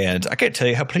 and I can't tell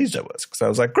you how pleased I was because I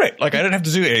was like, great, like I didn't have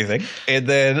to do anything, and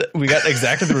then we got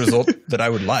exactly the result that I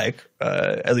would like,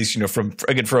 at least from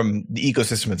the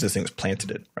ecosystem as this thing was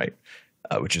planted in, right,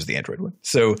 which is the Android one.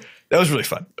 So that was really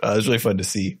fun. It was really fun to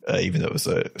see, even though it was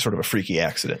a sort of a freaky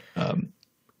accident,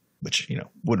 which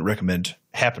wouldn't recommend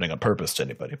happening on purpose to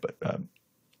anybody, but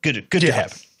good to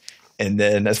happen. And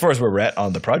then as far as where we're at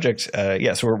on the project,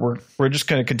 so we're just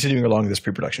kind of continuing along this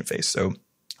pre-production phase. So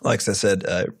like I said,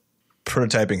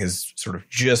 prototyping has sort of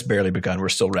just barely begun. We're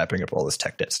still wrapping up all this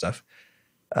tech debt stuff.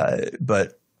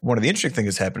 But one of the interesting things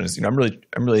that's happened is, I'm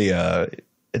really I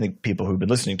think people who've been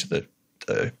listening to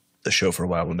the show for a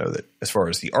while will know that as far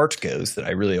as the art goes, that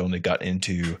I really only got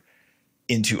into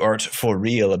art for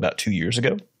real about 2 years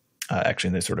ago.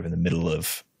 Actually, in the middle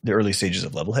of the early stages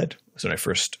of Levelhead was when I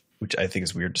first, which I think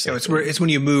is weird to say. So it's when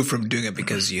you move from doing it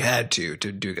because you had to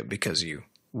doing it because you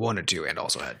wanted to and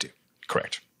also had to.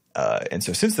 Correct. And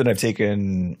so since then, I've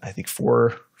taken, I think,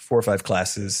 four or five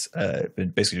classes.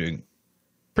 Been basically doing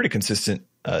pretty consistent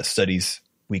studies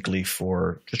weekly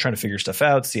for just trying to figure stuff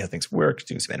out, see how things work,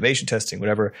 doing some animation testing,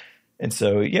 whatever. And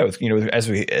so, yeah, as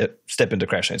we step into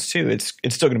Crashlands 2,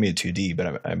 it's still going to be in 2D,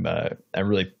 but I'm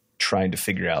really trying to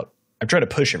figure out. I'm trying to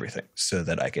push everything so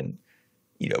that I can.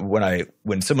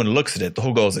 When someone looks at it, the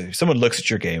whole goal is that if someone looks at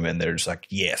your game and they're just like,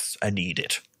 yes, I need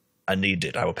it. I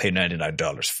will pay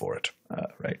 $99 for it.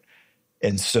 Right.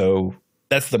 And so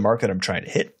that's the mark that I'm trying to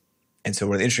hit. And so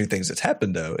one of the interesting things that's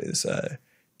happened though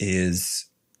is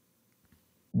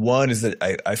one is that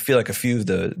I feel like a few of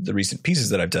the recent pieces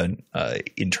that I've done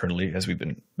internally as we've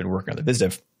been working on the biz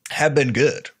dev have been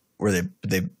good, where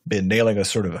they've been nailing a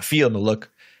sort of a feel and a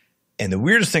look. And the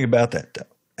weirdest thing about that though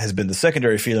has been the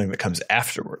secondary feeling that comes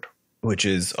afterward, which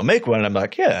is I'll make one and I'm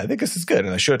like, yeah, I think this is good.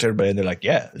 And I show it to everybody and they're like,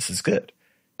 yeah, this is good.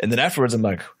 And then afterwards I'm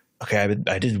like, okay,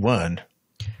 I did one.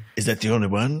 Is that the only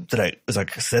one that is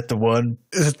that the one?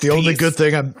 Is it the only good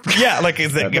thing I'm? Yeah. Like,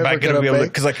 is that, am I going to be able to,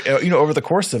 cause over the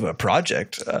course of a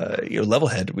project,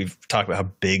 Levelhead, we've talked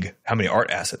about how many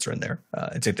art assets are in there.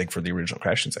 And same thing for the original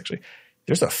Crashlands, actually.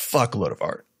 There's a fuckload of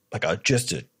art. Like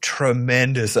just a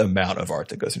tremendous amount of art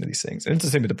that goes into these things. And it's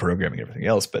the same with the programming and everything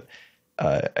else. But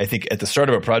I think at the start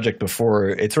of a project before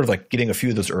it's sort of like getting a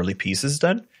few of those early pieces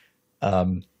done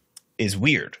is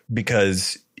weird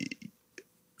because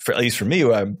at least for me,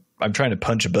 I'm trying to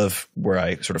punch above where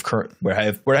I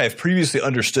have previously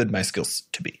understood my skills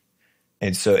to be.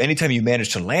 And so anytime you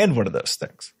manage to land one of those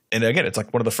things, and again, it's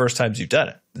like one of the first times you've done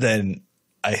it, then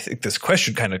I think this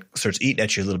question kind of starts eating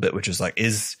at you a little bit, which is like,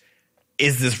 is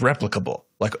this replicable?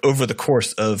 Like over the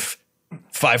course of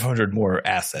 500 more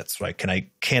assets, right?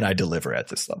 Can I deliver at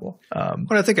this level? Well,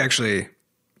 I think actually,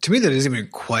 to me, that isn't even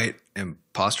quite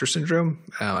imposter syndrome.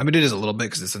 I mean, it is a little bit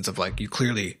because the sense of like you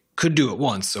clearly could do it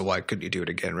once, so why couldn't you do it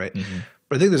again, right? Mm-hmm.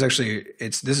 But I think there's actually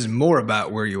this is more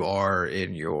about where you are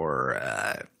in your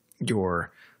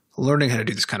learning how to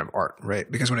do this kind of art,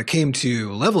 right? Because when it came to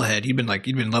Levelhead, you'd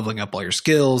been leveling up all your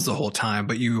skills the whole time,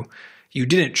 but you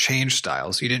didn't change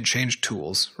styles, you didn't change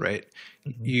tools, right?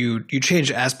 Mm-hmm. You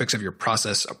changed aspects of your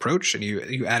process approach, and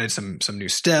you added some new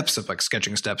steps of like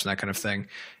sketching steps and that kind of thing.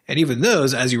 And even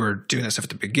those, as you were doing that stuff at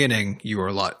the beginning,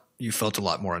 you felt a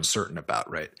lot more uncertain about,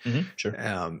 right? Mm-hmm. Sure.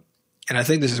 And I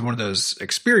think this is one of those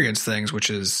experience things, which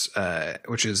is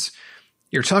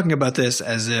you're talking about this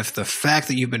as if the fact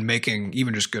that you've been making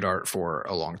even just good art for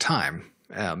a long time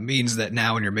means that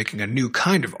now when you're making a new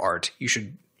kind of art, you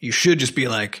should just be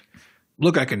like,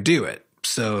 look, I can do it.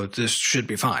 So this should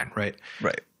be fine, right?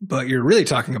 Right. But you're really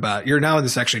talking about, you're now in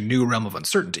this actually new realm of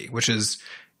uncertainty, which is,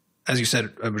 as you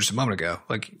said just a moment ago,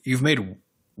 like you've made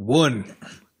one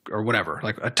or whatever,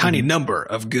 like a tiny number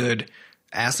of good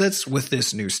assets with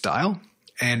this new style.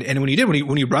 And when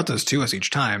you brought those to us each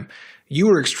time, you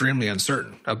were extremely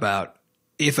uncertain about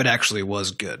if it actually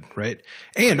was good, right?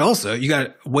 And also you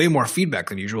got way more feedback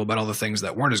than usual about all the things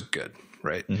that weren't as good,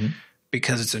 right? Mm-hmm.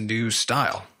 Because it's a new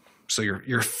style. So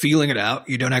you're feeling it out.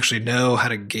 You don't actually know how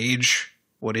to gauge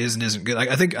what is and isn't good.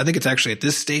 I think it's actually at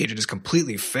this stage, it is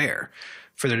completely fair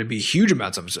for there to be huge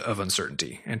amounts of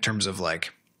uncertainty in terms of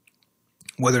like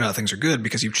whether or not things are good,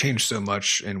 because you've changed so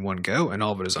much in one go and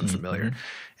all of it is unfamiliar. Mm-hmm.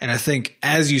 And I think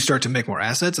as you start to make more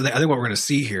assets, I think what we're going to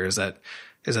see here is that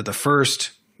the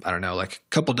first, I don't know, like a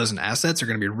couple dozen assets are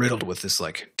going to be riddled with this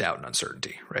like doubt and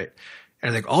uncertainty, right?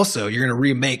 And I think also you're going to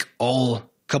remake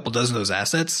all couple dozen of those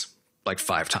assets like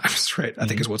 5 times, right? I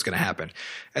think is what's going to happen.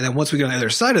 And then once we get on the other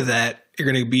side of that,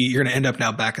 you're going to end up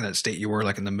now back in that state you were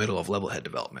like in the middle of level head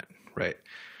development, right?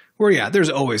 Where, yeah, there's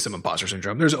always some imposter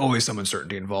syndrome. There's always some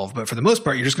uncertainty involved. But for the most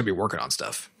part, you're just going to be working on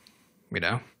stuff, you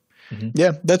know? Mm-hmm.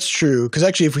 Yeah, that's true. Because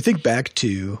actually, if we think back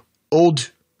to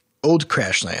old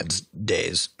Crashlands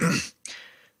days,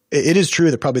 it is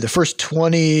true that probably the first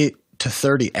 20 to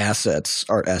 30 assets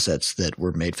are assets that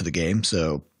were made for the game.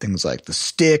 So things like the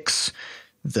sticks,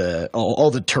 all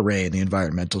the terrain, the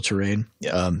environmental terrain.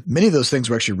 Yeah. Many of those things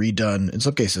were actually redone in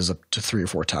some cases up to 3 or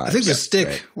 4 times. I think the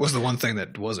stick was the one thing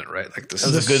that wasn't right. Like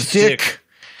the good stick.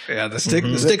 Yeah, the stick.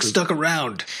 Mm-hmm. The stick stuck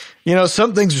around. You know,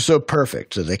 some things are so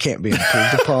perfect that they can't be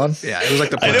improved upon. Yeah, it was like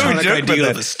the platonic idea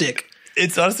of the stick.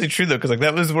 It's honestly true though, because like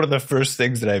that was one of the first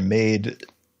things that I made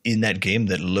in that game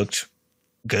that looked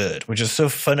good, which is so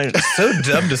funny. It's so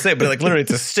dumb to say, but like literally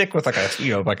it's a stick with like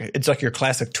it's like your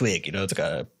classic twig, you know, it's like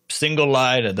a single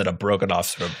line and then a broken off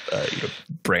sort of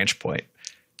branch point.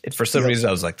 And for some reason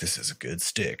I was like, this is a good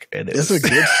stick. And it's a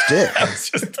good stick.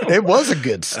 It was a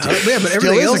good stick. Yeah, but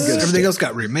everything else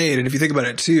got remade. And if you think about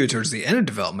it too, towards the end of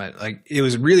development, like it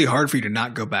was really hard for you to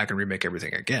not go back and remake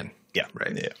everything again. Yeah.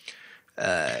 Right.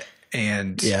 Yeah.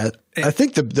 I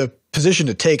think the position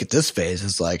to take at this phase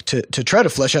is like to try to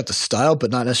flesh out the style, but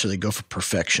not necessarily go for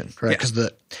perfection, right? Because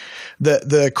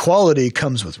the quality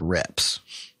comes with reps,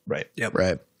 right? Yep.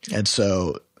 Right, and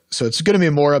so it's going to be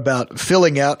more about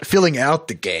filling out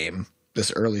the game,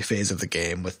 this early phase of the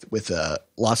game with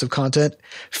lots of content,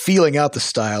 feeling out the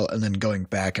style, and then going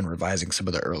back and revising some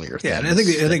of the earlier things. Yeah, and I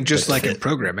think just like in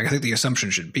programming, I think the assumption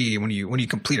should be when you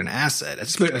complete an asset,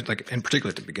 it's like in particular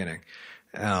at the beginning.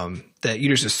 That you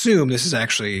just assume this is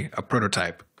actually a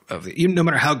prototype of no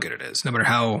matter how good it is, no matter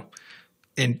how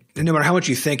much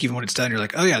you think, even when it's done, you're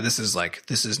like, oh yeah, this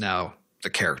is now the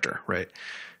character, right?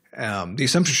 The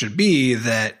assumption should be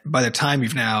that by the time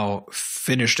you've now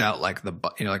finished out like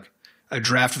like a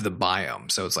draft of the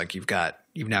biome, so it's like you've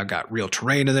now got real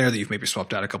terrain in there that you've maybe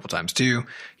swapped out a couple times too.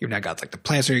 You've now got like the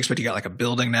plants you expect. You got like a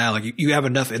building now. Like you have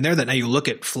enough in there that now you look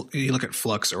at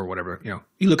Flux or whatever. You know,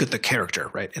 you look at the character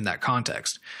right in that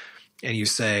context, and you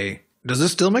say, does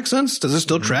this still make sense? Does this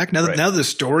still track now that the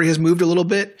story has moved a little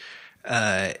bit?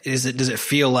 Does it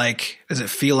feel like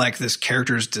this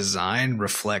character's design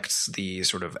reflects the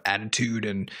sort of attitude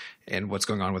and what's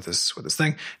going on with this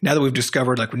thing? Now that we've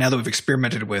discovered, now that we've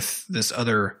experimented with this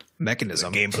other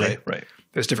mechanism, gameplay, right?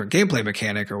 This different gameplay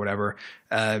mechanic or whatever.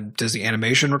 Does the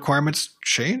animation requirements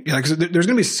change? Yeah, because there's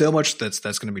going to be so much that's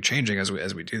going to be changing as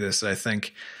we do this. I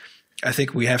think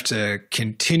we have to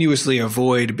continuously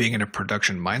avoid being in a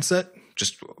production mindset.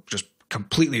 Just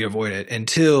completely avoid it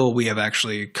until we have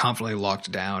actually confidently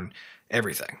locked down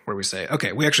everything, where we say,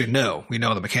 okay, we know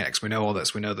the mechanics, we know all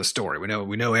this, we know the story, we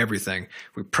know everything.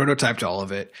 We prototyped all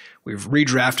of it. We've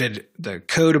redrafted the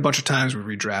code a bunch of times.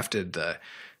 We've redrafted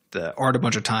the art a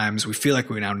bunch of times. We feel like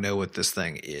we now know what this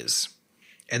thing is.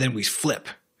 And then we flip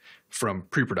from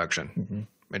pre-production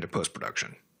into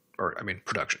post-production. Or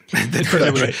production. And then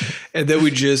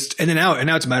now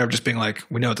it's a matter of just being like,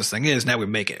 we know what this thing is. Now we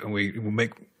make it, and we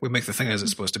make the thing as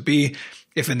it's supposed to be.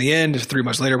 If in the end, 3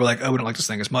 months later, we're like, oh, we don't like this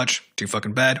thing as much, too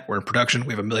fucking bad. We're in production.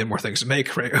 We have a million more things to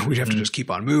make. Right? We have to just keep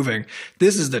on moving.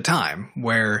 This is the time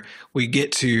where we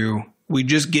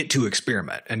just get to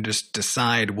experiment and just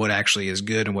decide what actually is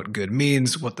good and what good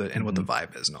means, what the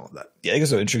vibe is, and all of that. Yeah, I think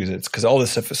it's so interesting. It's because all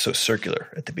this stuff is so circular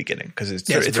at the beginning, because it's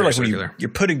sort of like circular. You're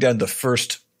putting down the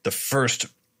first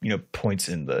points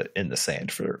in the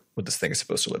sand for what this thing is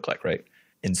supposed to look like, right?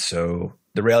 And so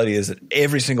the reality is that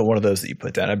every single one of those that you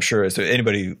put down, I'm sure, so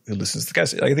anybody who listens to the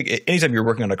guys, I think anytime you're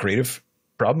working on a creative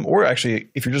problem, or actually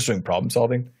if you're just doing problem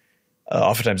solving,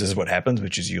 oftentimes this is what happens,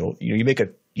 which is you make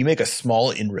a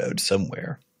small inroad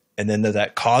somewhere, and then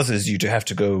that causes you to have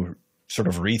to go sort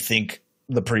of rethink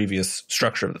the previous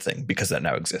structure of the thing because that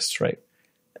now exists, right?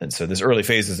 And so this early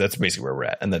phases, that's basically where we're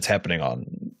at, and that's happening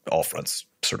on all fronts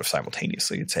sort of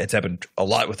simultaneously. It's happened a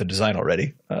lot with the design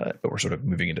already, but we're sort of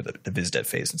moving into the biz dev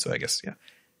phase, and so I guess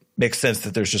makes sense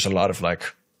that there's just a lot of like,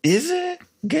 is it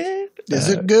good? Is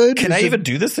it good? Can I even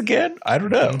do this again? I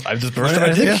don't know. I'm just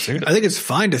I think it's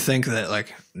fine to think that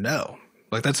like no.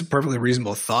 Like that's a perfectly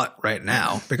reasonable thought right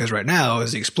now, because right now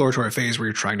is the exploratory phase where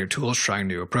you're trying new tools, trying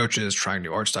new approaches, trying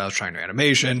new art styles, trying new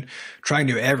animation, trying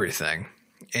new everything.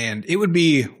 And it would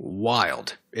be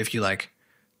wild if you like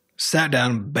sat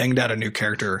down, banged out a new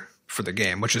character for the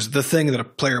game, which is the thing that a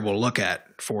player will look at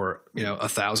for,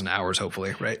 1,000 hours,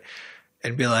 hopefully, right?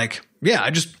 And be like, yeah,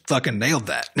 I just fucking nailed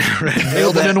that. Right?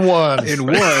 Nailed it in one. In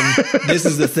one, this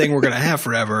is the thing we're going to have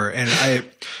forever. And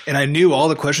I knew all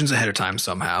the questions ahead of time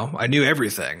somehow. I knew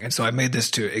everything. And so I made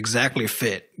this to exactly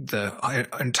fit the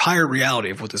entire reality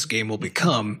of what this game will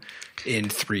become in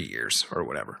 3 years or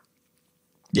whatever.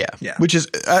 Yeah. Which is,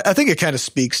 I think it kind of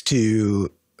speaks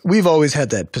to, we've always had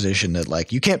that position that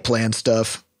like, you can't plan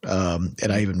stuff.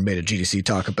 And I even made a GDC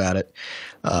talk about it.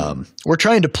 We're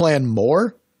trying to plan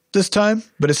more this time,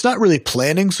 but it's not really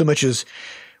planning so much as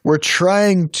we're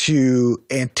trying to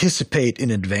anticipate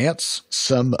in advance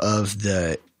some of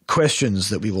the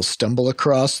questions that we will stumble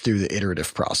across through the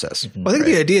iterative process. Well, I think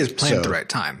the idea is plan at the right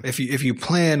time. If you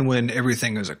plan when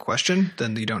everything is a question,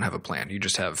 then you don't have a plan. You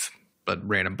just have a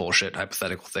random bullshit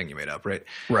hypothetical thing you made up, right?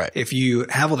 Right. If you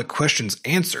have all the questions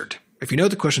answered, if you know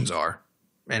what the questions are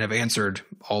and have answered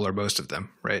all or most of them,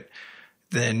 right?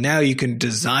 Then now you can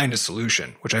design a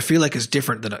solution, which I feel like is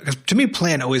different than, because to me,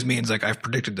 plan always means like I've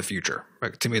predicted the future.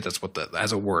 Right? To me, that's what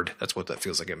as a word, that's what that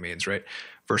feels like it means, right?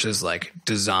 Versus like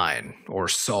design or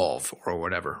solve or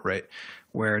whatever, right?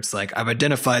 Where it's like I've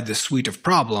identified this suite of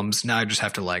problems. Now I just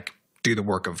have to like do the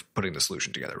work of putting the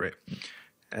solution together, right?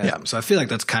 So I feel like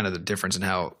that's kind of the difference in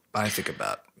how I think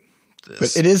about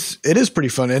this. But it is pretty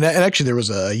fun. And actually there was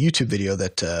a YouTube video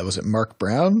that, was it Mark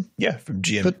Brown? Yeah. From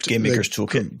Game Maker's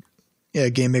Toolkit. Yeah,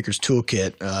 Game Maker's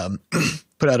Toolkit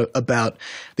put out about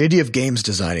the idea of games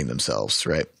designing themselves,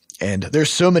 right? And there's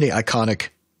so many iconic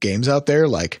games out there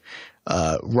like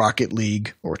Rocket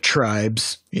League or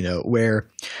Tribes, where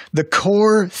the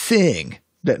core thing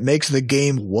that makes the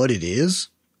game what it is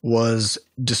was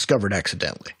discovered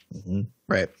accidentally,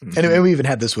 right? Mm-hmm. And we even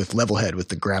had this with Levelhead with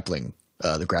the grappling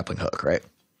hook, right?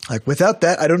 Like without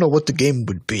that, I don't know what the game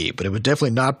would be, but it would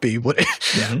definitely not be what it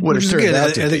turned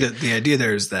out to be. I think that the idea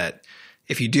there is that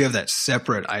if you do have that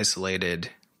separate, isolated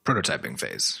prototyping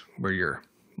phase where you're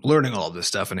learning all of this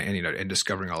stuff and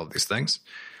discovering all of these things,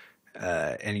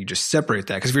 and you just separate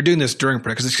that, because if you're doing this during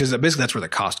production, because basically that's where the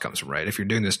cost comes from, right? If you're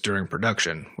doing this during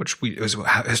production, which is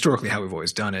historically how we've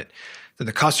always done it, then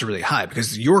the costs are really high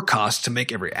because your cost to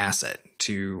make every asset,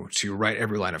 to write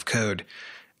every line of code,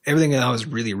 everything now is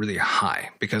really, really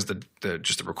high because the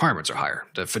requirements are higher.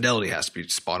 The fidelity has to be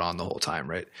spot on the whole time,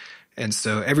 right? And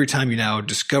so every time you now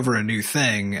discover a new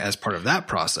thing as part of that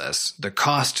process, the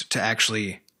cost to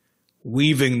actually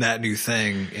weaving that new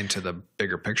thing into the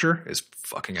bigger picture is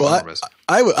fucking enormous.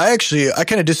 I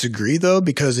kind of disagree though,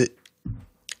 because it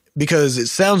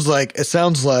sounds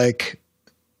like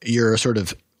you're sort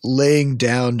of laying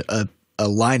down a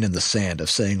line in the sand of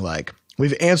saying like,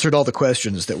 we've answered all the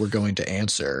questions that we're going to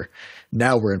answer.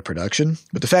 Now we're in production.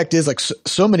 But the fact is like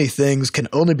so many things can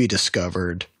only be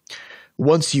discovered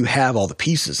once you have all the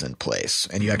pieces in place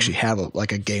and you actually have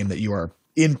a game that you are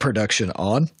in production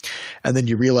on. And then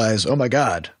you realize, oh my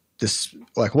God,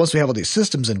 once we have all these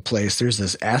systems in place, there's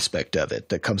this aspect of it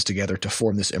that comes together to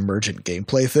form this emergent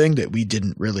gameplay thing that we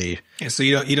didn't really. And so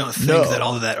you don't think that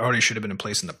all of that already should have been in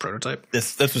place in the prototype?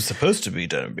 That's what's supposed to be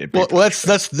done. Well, that's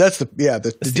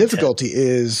the difficulty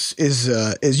is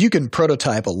you can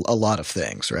prototype a lot of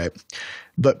things, right?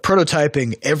 But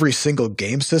prototyping every single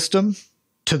game system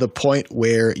to the point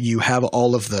where you have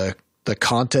all of the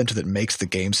content that makes the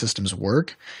game systems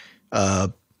work,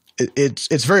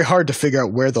 it's very hard to figure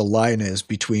out where the line is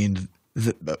between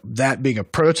that being a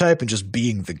prototype and just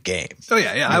being the game. Oh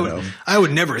yeah. I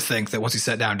would never think that once you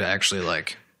sat down to actually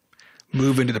like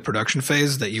move into the production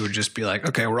phase that you would just be like,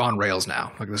 okay, we're on rails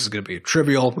now. Like this is going to be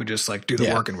trivial. We just like do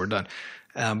the work and we're done.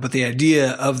 But the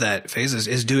idea of that phase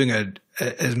is doing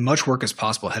as much work as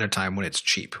possible ahead of time when it's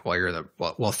cheap,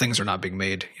 while things are not being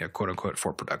made, quote unquote,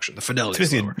 for production. The fidelity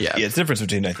is lower. It's the difference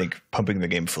between, I think, pumping the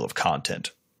game full of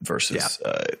content versus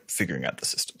figuring out the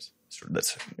systems.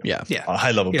 That's a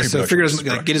high level. Yeah, so figure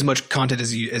get as much content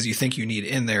as you think you need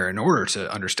in there in order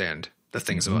to understand the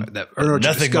things that, or in order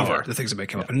to discover the things that may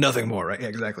come up, and nothing more, right? Yeah,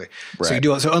 exactly. Right. So you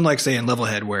do so unlike say in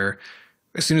Levelhead, where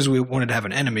as soon as we wanted to have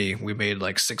an enemy, we made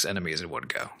like 6 enemies in one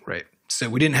go, right? So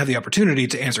we didn't have the opportunity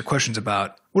to answer questions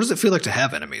about what does it feel like to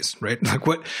have enemies, right? Like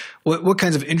what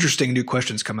kinds of interesting new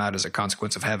questions come out as a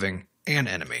consequence of having an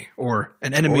enemy or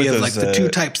an enemy of like the 2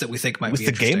 types that we think might be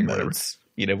interesting. Game modes.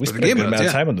 We spent a good amount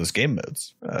of time on those game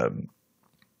modes.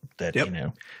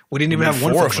 We didn't even have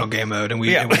one functional game mode, and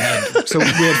we had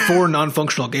 4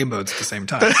 non-functional game modes at the same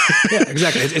time. Yeah,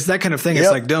 exactly. It's that kind of thing. It's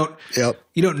like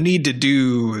you don't need to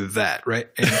do that, right?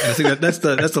 And I think that's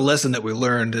the lesson that we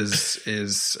learned or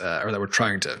that we're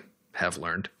trying to have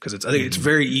learned, because I think it's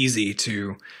very easy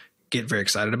to get very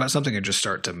excited about something and just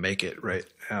start to make it, right?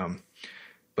 So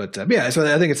I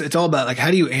think it's all about like how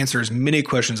do you answer as many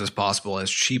questions as possible as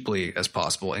cheaply as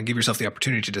possible and give yourself the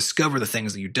opportunity to discover the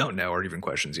things that you don't know or even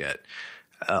questions yet,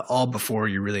 all before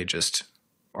you really just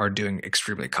are doing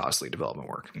extremely costly development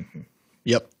work. Mm-hmm.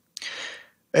 Yep.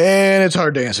 And it's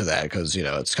hard to answer that because,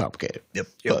 it's complicated. Yep.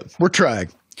 But we're trying.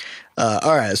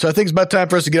 All right. So I think it's about time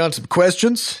for us to get on to some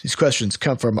questions. These questions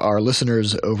come from our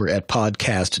listeners over at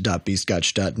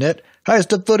podcast.bscotch.net. Highest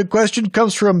upvoted question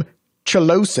comes from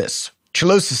Chalosis.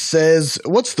 Chalosis says,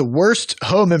 what's the worst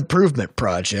home improvement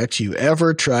project you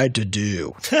ever tried to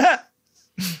do?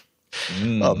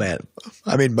 Oh, man.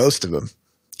 I mean, most of them.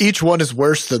 Each one is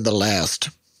worse than the last,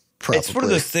 probably. It's one of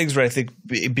those things where I think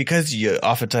because you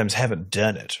oftentimes haven't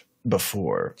done it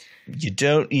before, you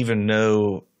don't even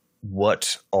know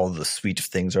what all the suite of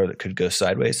things are that could go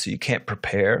sideways, so you can't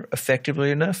prepare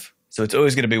effectively enough. So it's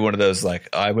always going to be one of those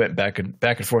like, I went back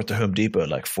and forth to Home Depot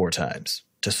like 4 times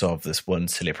to solve this one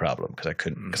silly problem because I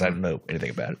couldn't, because I don't know anything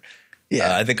about it.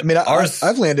 Yeah,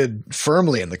 I've landed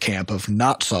firmly in the camp of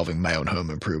not solving my own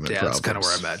home improvement problems. That's kind of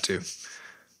where I'm at too.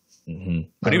 Mm-hmm.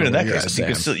 But even in that case,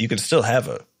 you can still have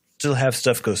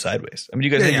stuff go sideways. I mean, you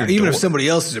guys have your even door. If somebody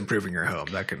else is improving your home,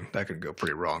 that can go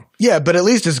pretty wrong. Yeah, but at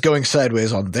least it's going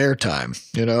sideways on their time.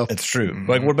 It's true. Mm-hmm.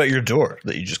 Like, what about your door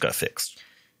that you just got fixed?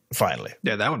 Finally,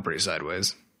 yeah, that one pretty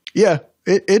sideways. Yeah,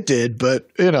 it did, but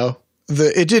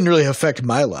it didn't really affect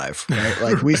my life, right?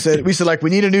 Like we said like we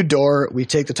need a new door. We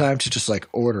take the time to just like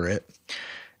order it.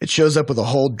 It shows up with a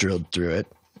hole drilled through it.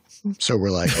 So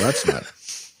we're like, well,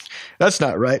 that's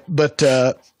not right. But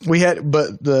it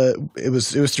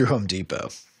was through Home Depot.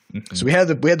 Mm-hmm. So we had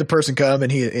the person come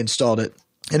and he installed it.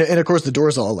 And of course the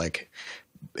door's all like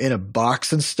in a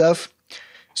box and stuff.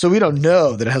 So we don't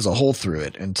know that it has a hole through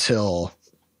it until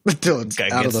it's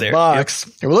out of the box.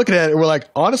 Yep. And we're looking at it and we're like,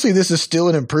 honestly, this is still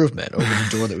an improvement over the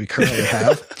door that we currently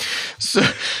have. So,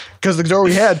 because the door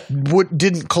we had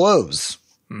didn't close.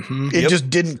 Mm-hmm. It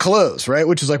just didn't close, right?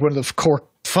 Which is like one of the core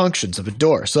functions of a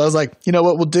door. So I was like, you know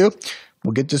what we'll do?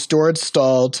 We'll get this door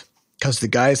installed because the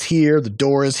guy's here, the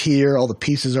door is here, all the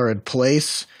pieces are in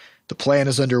place, the plan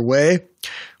is underway.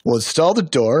 We'll install the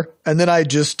door, and then I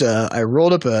just I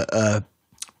rolled up the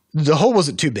hole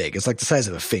wasn't too big. It's like the size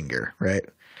of a finger, right?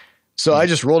 So I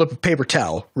just rolled up a paper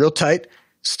towel real tight,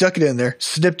 stuck it in there,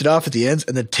 snipped it off at the ends,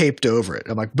 and then taped over it.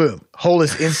 I'm like, boom, hole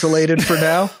is insulated for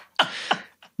now.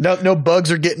 No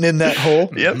bugs are getting in that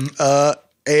hole. Yep.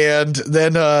 And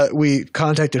then we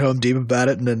contacted Home Depot about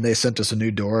it, and then they sent us a new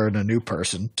door and a new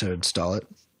person to install it.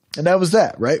 And that was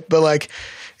that, right? But like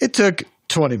it took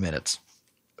 20 minutes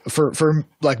for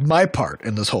like my part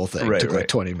in this whole thing. It took like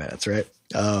 20 minutes, right?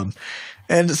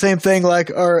 And the same thing, like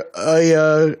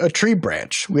a tree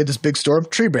branch. We had this big storm.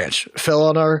 Tree branch fell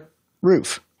on our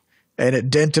roof, and it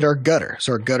dented our gutter.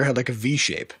 So our gutter had like a V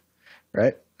shape,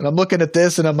 right? And I'm looking at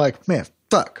this, and I'm like, man,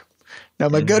 fuck. Now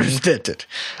my gutter's dented.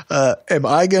 Am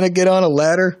I gonna get on a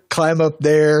ladder, climb up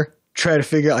there, try to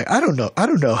figure out? Like, I don't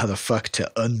know how the fuck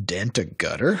to undent a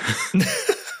gutter.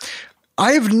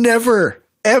 I have never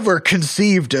ever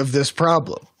conceived of this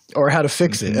problem or how to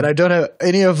fix it, and I don't have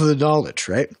any of the knowledge,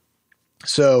 right?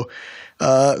 So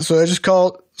I just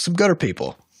call some gutter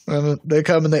people. They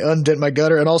come and they undent my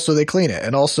gutter, and also they clean it,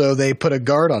 and also they put a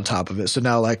guard on top of it, so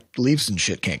now like leaves and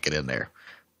shit can't get in there.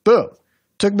 Boom.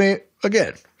 Took me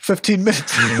again 15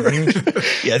 minutes.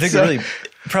 Yeah, I think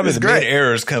probably the main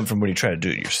errors come from when you try to do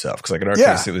it yourself. Because like in our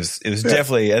case, it was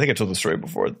definitely. I think I told the story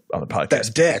before on the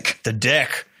podcast. The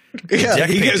deck. Yeah,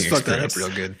 you guys fucked that up real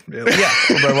good. Yeah.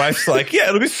 Well, my wife's like, yeah,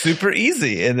 it'll be super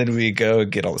easy. And then we go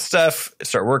get all the stuff,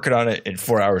 start working on it. And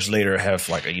 4 hours later, have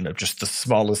like, just the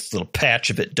smallest little patch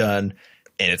of it done.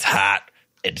 And it's hot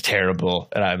and terrible.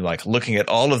 And I'm like looking at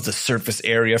all of the surface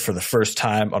area for the first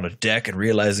time on a deck and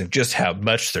realizing just how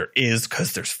much there is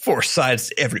because there's 4 sides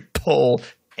to every pole.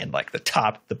 and like the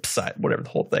top, the side, whatever, the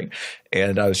whole thing.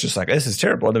 And I was just like, this is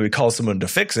terrible. And then we call someone to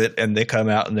fix it, and they come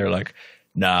out and they're like,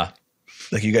 nah,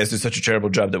 like you guys did such a terrible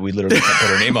job that we literally can't put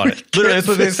our name on it. Literally, that's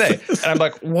what they say. And I'm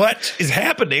like, what is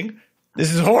happening?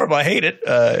 This is horrible. I hate it.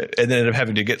 And then ended up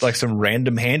having to get like some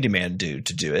random handyman dude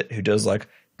to do it, who does like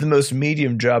the most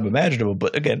medium job imaginable.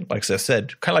 But again, like I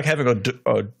said, kind of like having a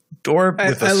door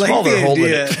with a smaller hole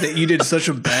in it. That you did such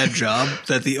a bad job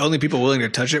that the only people willing to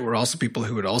touch it were also people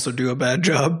who would also do a bad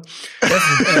job,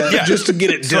 just to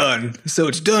get it done. So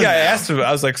it's done. Yeah, now. I asked him.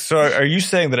 I was like, "So are you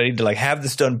saying that I need to like have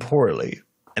this done poorly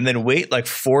and then wait like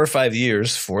 4 or 5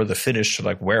 years for the finish to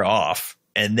like wear off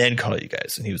and then call you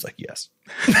guys?" And he was like, "Yes."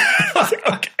 I was like,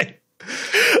 "Okay,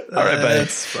 all right, buddy."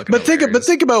 But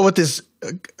think about what this.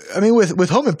 I mean, with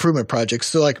home improvement projects.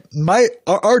 So like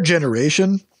our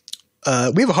generation,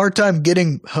 we have a hard time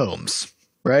getting homes,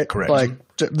 right? Correct. Like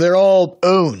they're all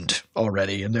owned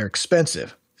already and they're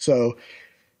expensive. So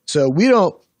we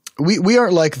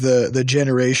aren't like the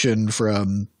generation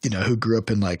from, who grew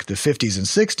up in like the 50s and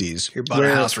 60s. You bought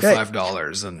a house for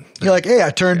 $5 and you're like, hey,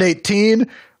 I turned 18.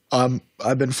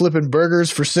 I've been flipping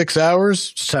burgers for 6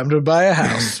 hours. It's time to buy a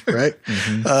house, right?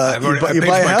 I paid for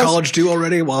my college due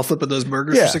already while flipping those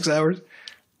burgers for 6 hours.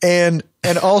 And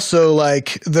also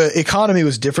like the economy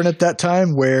was different at that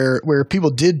time where people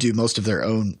did do most of their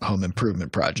own home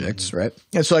improvement projects, right?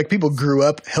 And so like people grew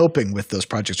up helping with those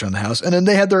projects around the house, and then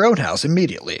they had their own house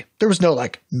immediately. There was no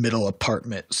like middle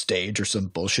apartment stage or some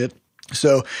bullshit.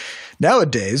 So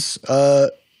nowadays,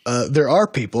 there are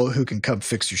people who can come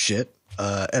fix your shit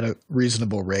at a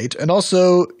reasonable rate. And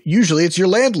also usually it's your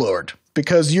landlord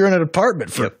because you're in an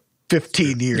apartment for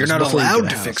 15 years. You're not allowed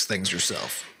to fix things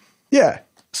yourself. Yeah.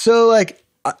 So like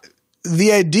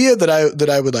the idea that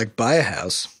I would like buy a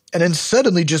house and then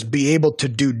suddenly just be able to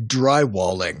do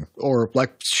drywalling or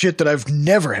like shit that I've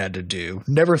never had to do,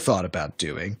 never thought about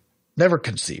doing, never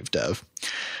conceived of,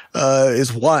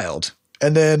 is wild.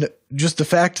 And then just the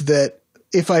fact that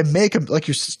if I make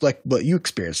like what you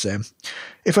experienced, Sam,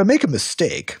 if I make a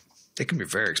mistake, it can be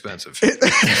very expensive.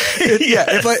 Yeah,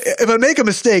 if I make a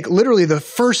mistake, literally the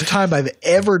first time I've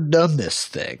ever done this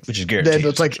thing, which is guaranteed, then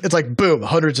it's like boom,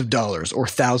 hundreds of dollars or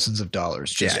thousands of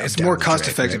dollars. Just it's more cost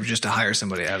effective just to hire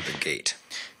somebody out of the gate.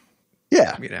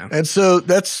 Yeah, and so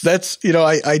that's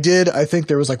I think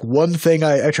there was like one thing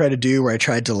I tried to do where I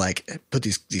tried to like put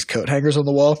these coat hangers on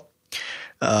the wall.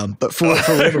 But for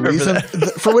whatever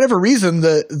reason,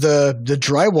 the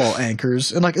drywall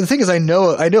anchors, and like the thing is, I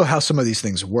know how some of these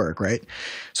things work, right?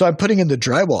 So I'm putting in the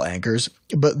drywall anchors,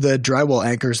 but the drywall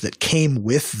anchors that came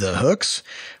with the hooks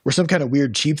were some kind of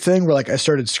weird cheap thing where like I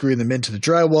started screwing them into the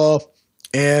drywall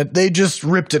and they just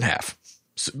ripped in half,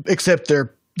 except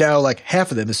they're now like half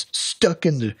of them is stuck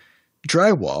in the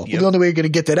drywall. Yep. Well, the only way you're going to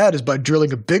get that out is by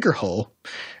drilling a bigger hole.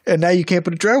 And now you can't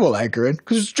put a drywall anchor in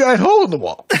because there's a giant hole in the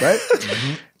wall, right?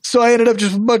 So I ended up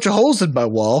just with a bunch of holes in my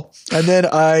wall. And then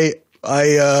I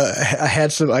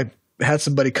had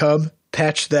somebody come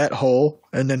patch that hole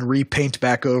and then repaint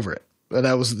back over it. And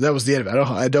that was the end of it.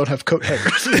 I don't have coat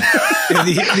hangers.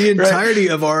 the entirety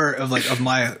of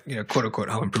my quote unquote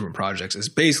home improvement projects is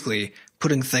basically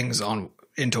putting things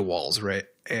into walls, right?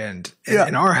 And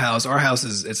in our house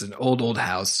it's an old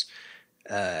house.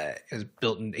 It was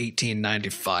built in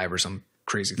 1895 or some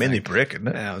crazy thing. Mainly brick, isn't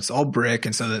it? It's all brick,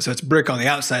 and so it's brick on the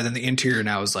outside. Then the interior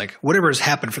now is like whatever has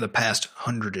happened for the past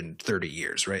 130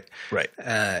 years, right? Right.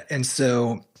 And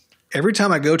so every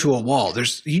time I go to a wall,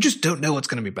 you just don't know what's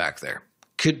going to be back there.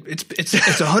 It's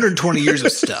 120 years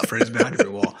of stuff, right? It's behind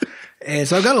every wall. And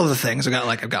so I've got all the things.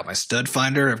 I've got my stud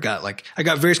finder. I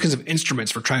got various kinds of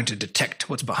instruments for trying to detect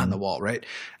what's behind the wall, right?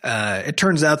 It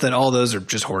turns out that all those are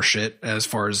just horse shit as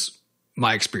far as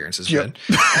my experience has been.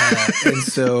 And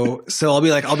so I'll be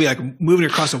like moving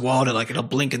across a wall to like, it'll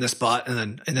blink in this spot. And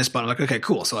then in this spot, I'm like, okay,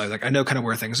 cool. So I know kind of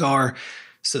where things are.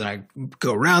 So then I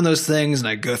go around those things and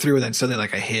I go through, and then suddenly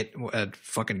like I hit a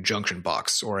fucking junction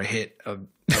box or I hit a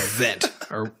vent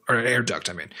or an air duct.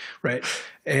 I mean, right.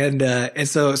 And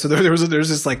so there's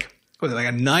this like a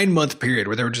 9-month period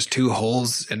where there were just 2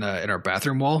 holes in our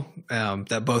bathroom wall,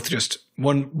 that both just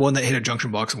one that hit a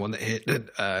junction box and one that hit,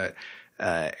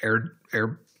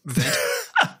 air vent,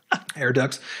 air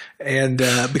ducts. And,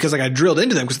 because like I drilled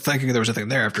into them because thinking there was nothing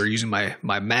there after using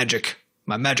my magic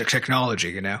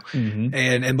technology, and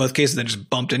in both cases, I just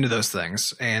bumped into those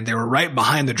things, and they were right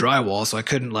behind the drywall. So I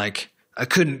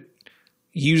couldn't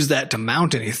use that to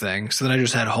mount anything. So then I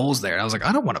just had holes there. And I was like,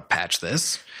 I don't want to patch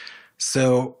this.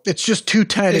 So it's just 2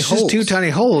 tiny holes. Just 2 tiny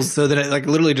holes. So that it like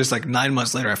literally just like 9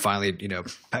 months later, I finally,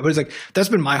 but it's like, that's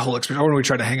been my whole experience. Or when we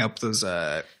tried to hang up those,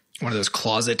 one of those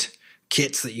closet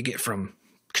kits that you get from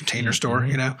Container Store,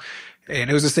 And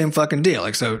it was the same fucking deal.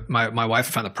 Like, so my wife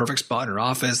found the perfect spot in her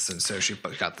office. And so she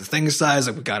got the thing size,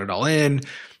 like we got it all in.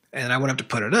 And I went up to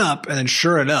put it up. And then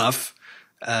sure enough,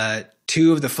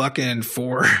 2 of the fucking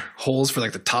 4 holes for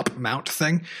like the top mount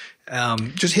thing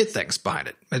just hit things behind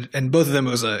it. And both of them, it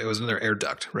was another air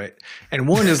duct, right? And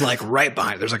one is like right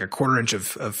behind it. There's like a 1/4 inch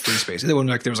of free space. The other one,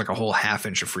 like there was like a whole 1/2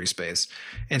 inch of free space.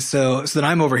 And so then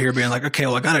I'm over here being like, okay,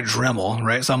 well I got a Dremel,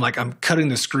 right? So I'm cutting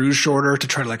the screws shorter to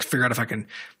try to like figure out if I can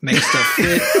make stuff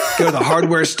fit. Go to the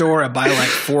hardware store. I buy like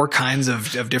 4 kinds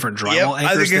of different drywall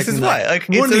anchors. I think this is why. Like,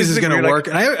 one of these is going to work.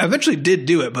 And I eventually did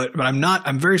do it, but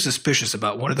I'm very suspicious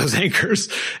about one of those anchors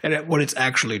and what it's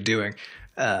actually doing.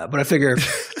 But I figure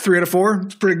 3 out of 4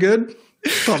 is pretty good.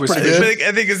 Probably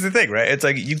I think it's the thing, right? It's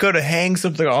like you go to hang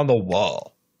something on the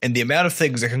wall, and the amount of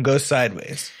things that can go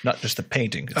sideways, not just the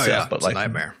painting itself, but like a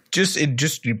nightmare. Just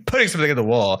you putting something on the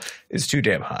wall is too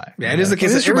damn high. Yeah, it is the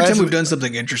case. Every time we've done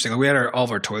something interesting, like we had all of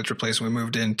our toilets replaced when we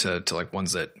moved into like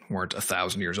ones that weren't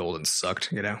 1,000 years old and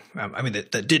sucked. You know, I mean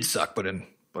that did suck, but in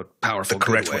a powerful, the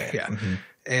correct way. Yeah. Mm-hmm.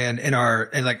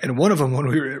 And one of them when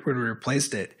we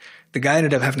replaced it, the guy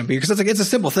ended up having to be, because it's a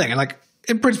simple thing, and like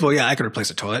in principle, yeah, I could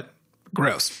replace a toilet.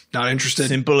 Gross. Not interested.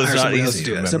 Simple is not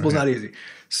easy. Simple is not easy.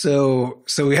 So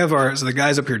we have the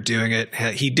guys up here doing it.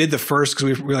 He did the first,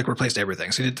 because we like replaced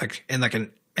everything. So he did like in like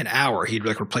an hour, he'd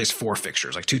like replaced 4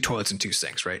 fixtures, like 2 toilets and 2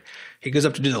 sinks, right? He goes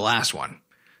up to do the last one.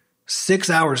 6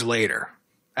 hours later,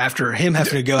 after him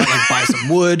having to go out and like buy some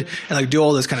wood and like do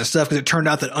all this kind of stuff, because it turned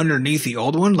out that underneath the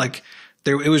old one, like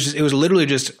it was literally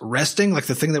just resting. Like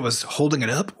the thing that was holding it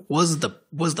up was the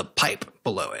pipe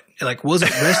below it. It like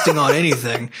wasn't resting on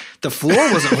anything. The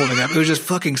floor wasn't holding up. It was just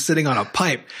fucking sitting on a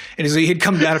pipe. And so he'd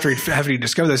come down after he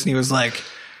discovered this, and he was like,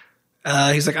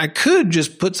 he's like, I could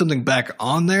just put something back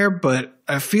on there, but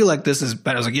I feel like this is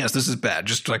bad. I was like, yes, this is bad.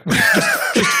 Just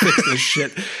fix this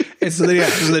shit. And so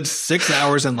then 6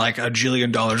 hours and like $1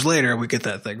 jillion later, we get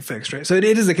that thing fixed, right? So it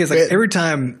is the case. Like every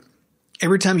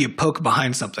time you poke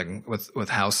behind something with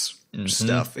house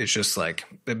stuff, it's just like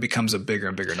it becomes a bigger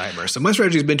and bigger nightmare. So my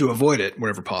strategy has been to avoid it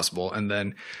wherever possible, and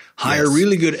then hire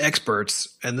really good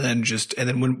experts, and then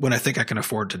when I think I can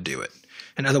afford to do it,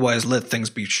 and otherwise let things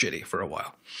be shitty for a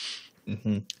while.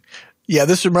 Mm-hmm. Yeah,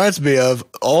 this reminds me of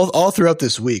all throughout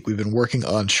this week, we've been working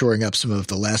on shoring up some of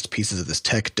the last pieces of this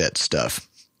tech debt stuff.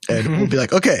 And we'll be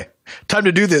like, okay, time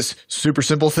to do this super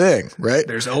simple thing, right?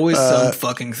 There's always some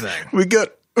fucking thing. We got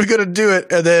to do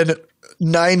it. And then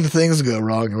 9 things go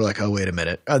wrong. And we're like, oh, wait a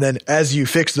minute. And then as you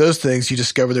fix those things, you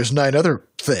discover there's 9 other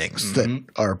things that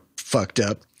are fucked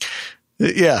up.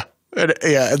 Yeah.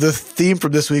 The theme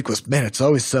from this week was, man, it's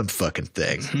always some fucking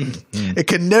thing. There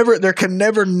can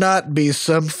never not be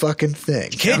some fucking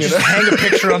thing. You can't just hang a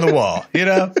picture on the wall, you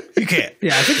know? You can't.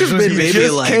 Yeah, I think there's been maybe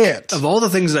like, of all the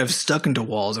things that I've stuck into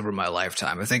walls over my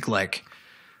lifetime, I think like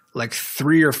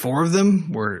 3 or 4 of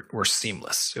them were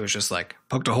seamless. It was just like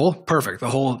poked a hole, perfect. The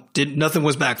hole nothing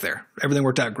was back there. Everything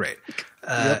worked out great.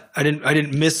 I didn't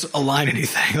misalign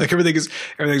anything. Like everything's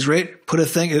great. Put a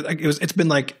thing. It's been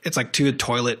like, it's like 2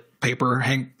 toilet paper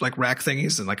like rack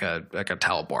thingies and like a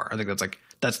towel bar. I think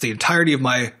that's the entirety of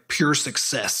my pure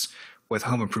success with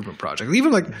home improvement projects.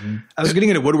 Even like I was getting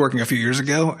into woodworking a few years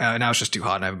ago, and now it's just too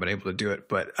hot and I haven't been able to do it.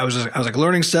 But I was like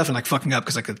learning stuff and like fucking up,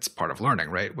 because like it's part of learning,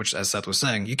 right? Which, as Seth was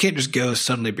saying, you can't just go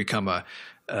suddenly become a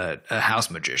house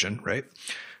magician, right?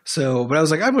 So, but I was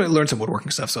like, I'm going to learn some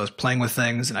woodworking stuff. So I was playing with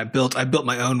things, and I built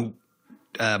my own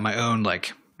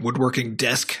like woodworking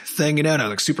desk thing, you know, and I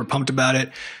was like super pumped about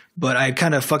it. But I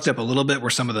kind of fucked up a little bit where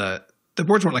some of the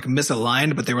boards weren't like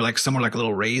misaligned, but they were like somewhere like a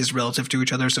little raised relative to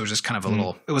each other. So it was just kind of a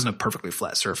little, it wasn't a perfectly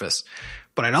flat surface.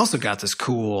 But I'd also got this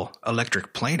cool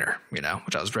electric planer, you know,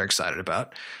 which I was very excited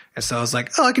about. And so I was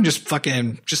like, oh, I can just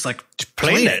fucking just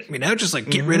plane it, you know, just like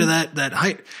get rid of that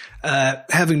height.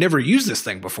 Having never used this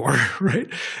thing before, right?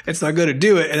 And so I go to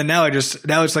do it. And then now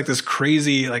it's like this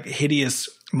crazy, like hideous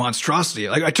monstrosity.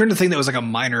 Like I turned a thing that was like a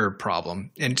minor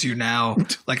problem into now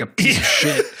like a piece of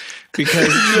shit, because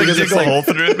it's like, hole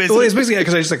through it, basically. Well, it's basically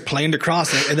because I just like planed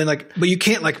across it, and then like, but you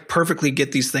can't like perfectly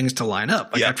get these things to line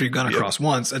up after you've gone across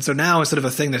once. And so now instead of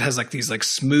a thing that has like these like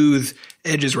smooth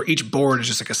edges where each board is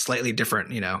just like a slightly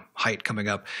different, you know, height coming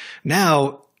up,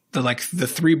 now the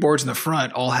 3 boards in the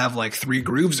front all have like 3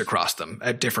 grooves across them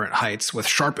at different heights with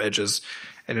sharp edges,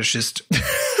 and it's just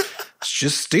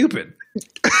stupid.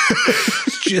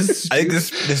 I think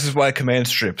this is why command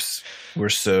strips were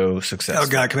so successful. Oh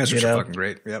god, command strips are fucking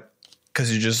great. Yep.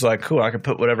 Because you're just like, cool, I can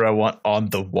put whatever I want on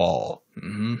the wall,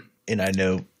 and I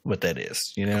know what that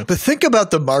is, you know? But think about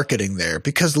the marketing there,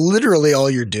 because literally all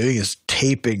you're doing is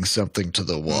taping something to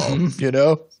the wall, you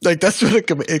know? Like that's what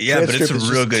yeah, but it's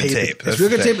a real good tape. It's real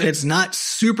good tape, and it's not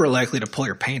super likely to pull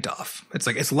your paint off. It's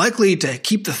like it's likely to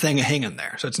keep the thing hanging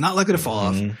there. So it's not likely to fall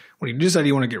off. When you decide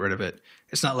you want to get rid of it,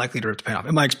 it's not likely to rip the paint off.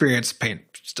 In my experience, paint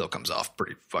still comes off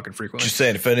pretty fucking frequently. Just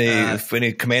saying, if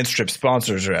any Command Strip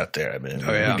sponsors are out there, I mean,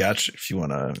 we got you if you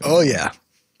want to. Oh, yeah.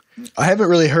 I haven't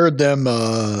really heard them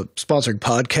sponsoring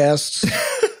podcasts.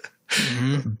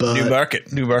 But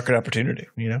new market opportunity,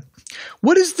 you know?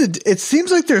 What is it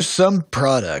seems like there's some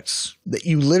products that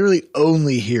you literally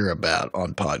only hear about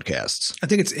on podcasts. I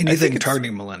think it's anything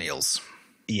targeting millennials.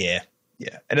 Yeah.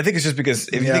 Yeah. And I think it's just because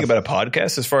if you think about a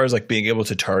podcast, as far as like being able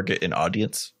to target an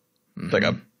audience, like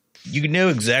you know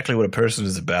exactly what a person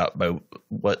is about by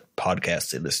what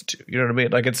podcasts they listen to. You know what I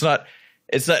mean? Like it's not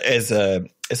as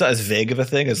vague of a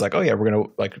thing as like, oh yeah, we're going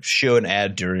to like show an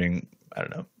ad during, I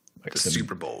don't know, like the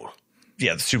Super Bowl.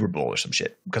 Yeah, the Super Bowl or some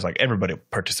shit, because like everybody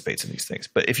participates in these things.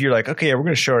 But if you're like, okay, yeah, we're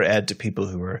going to show our ad to people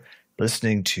who are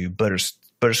listening to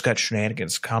Butterscotch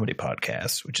Shenanigans comedy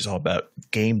podcast, which is all about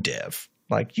game dev.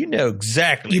 Like, you know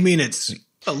exactly. You mean it's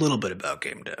a little bit about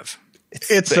game dev?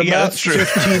 It's about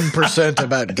 15%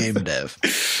 about game dev.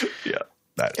 Yeah.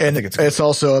 And it's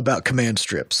also about command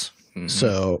strips.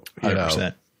 So,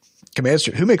 100%. Command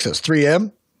strip. Who makes those?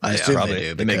 3M? I assume probably. they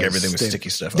do. They make everything with sticky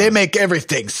stuff. They make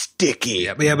everything sticky.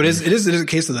 Yeah, but it is a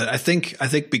case of that. I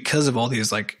think because of all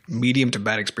these like medium to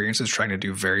bad experiences trying to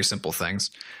do very simple things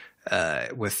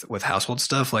with household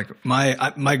stuff, like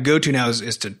my go-to now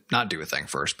is to not do a thing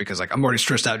first, because like I'm already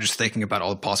stressed out just thinking about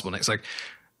all the possible things. Like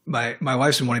my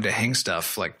wife's been wanting to hang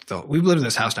stuff. Like we've lived in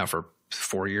this house now for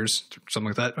 4 years,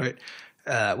 something like that,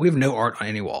 right? We have no art on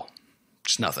any wall,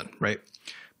 just nothing, right?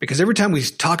 Because every time we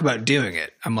talk about doing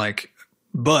it, I'm like,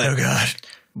 oh god!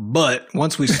 But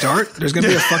once we start, there's going to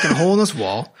be a fucking hole in this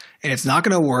wall, and it's not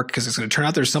going to work because it's going to turn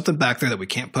out there's something back there that we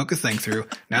can't poke a thing through.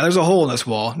 Now there's a hole in this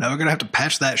wall. Now we're going to have to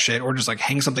patch that shit, or just like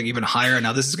hang something even higher.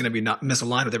 Now this is going to be not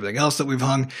misaligned with everything else that we've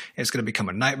hung. And it's going to become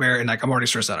a nightmare. And like I'm already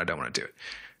stressed out. I don't want to do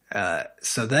it.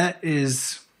 So that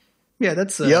is,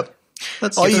 that's yep.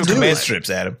 That's all you do. Command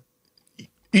strips, Adam.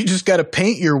 You just got to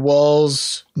paint your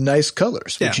walls nice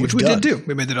colors, which we did do.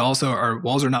 We made that also. Our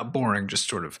walls are not boring, just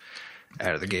sort of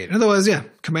out of the gate. And otherwise,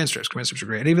 command strips. Command strips are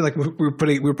great. And even like we were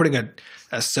putting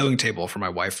a sewing table for my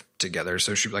wife together.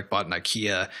 So she like bought an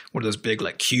IKEA, one of those big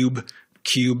like cube what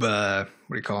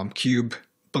do you call them? Cube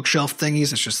bookshelf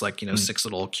thingies. It's just like 6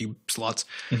 little cube slots.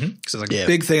 So it's like a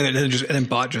big thing, and then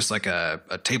bought just like a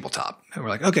tabletop. And we're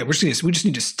like, okay, we just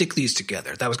need to stick these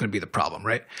together. That was going to be the problem,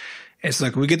 right? It's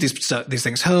like we get these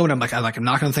things home, and I'm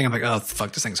knocking on the thing. I'm like, oh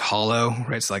fuck, this thing's hollow,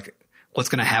 right? It's like, what's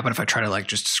going to happen if I try to like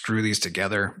just screw these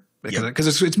together?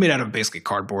 Because it's made out of basically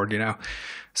cardboard, So I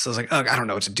was like, oh, I don't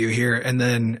know what to do here. And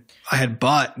then I had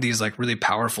bought these like really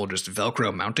powerful just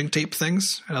Velcro mounting tape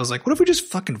things, and I was like, what if we just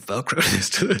fucking Velcro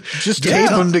this to just tape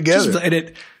them together?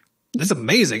 And it's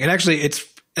amazing. And actually, it's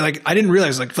like I didn't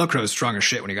realize like Velcro is strong as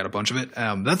shit when you got a bunch of it.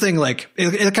 That thing like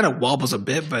it kind of wobbles a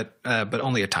bit, but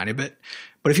only a tiny bit.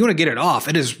 But if you want to get it off,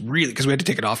 it is really, because we had to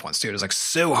take it off once too. It was like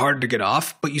so hard to get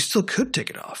off, but you still could take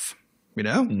it off,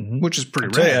 which is pretty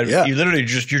rad. You literally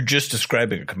you're just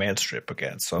describing a command strip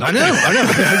again. So I know,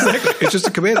 exactly. It's just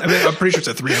a command. I mean, I'm pretty sure it's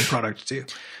a 3M product too.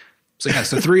 So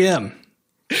 3M.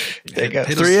 Hit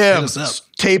 3M. Us up.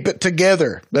 Tape it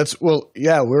together.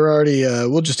 We're already.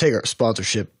 We'll just take our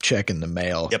sponsorship check in the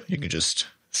mail. Yep. You can just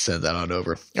send that on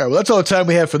over. All right, well, that's all the time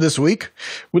we have for this week.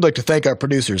 We'd like to thank our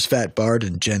producers, Fat Bard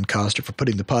and Jen Coster, for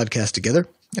putting the podcast together.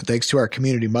 And thanks to our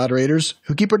community moderators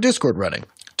who keep our Discord running.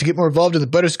 To get more involved in the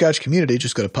Butterscotch community,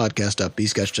 just go to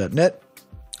podcast.bscotch.net,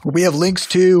 where we have links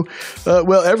to,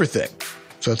 everything.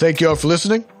 So thank you all for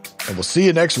listening, and we'll see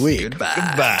you next week.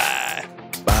 Goodbye.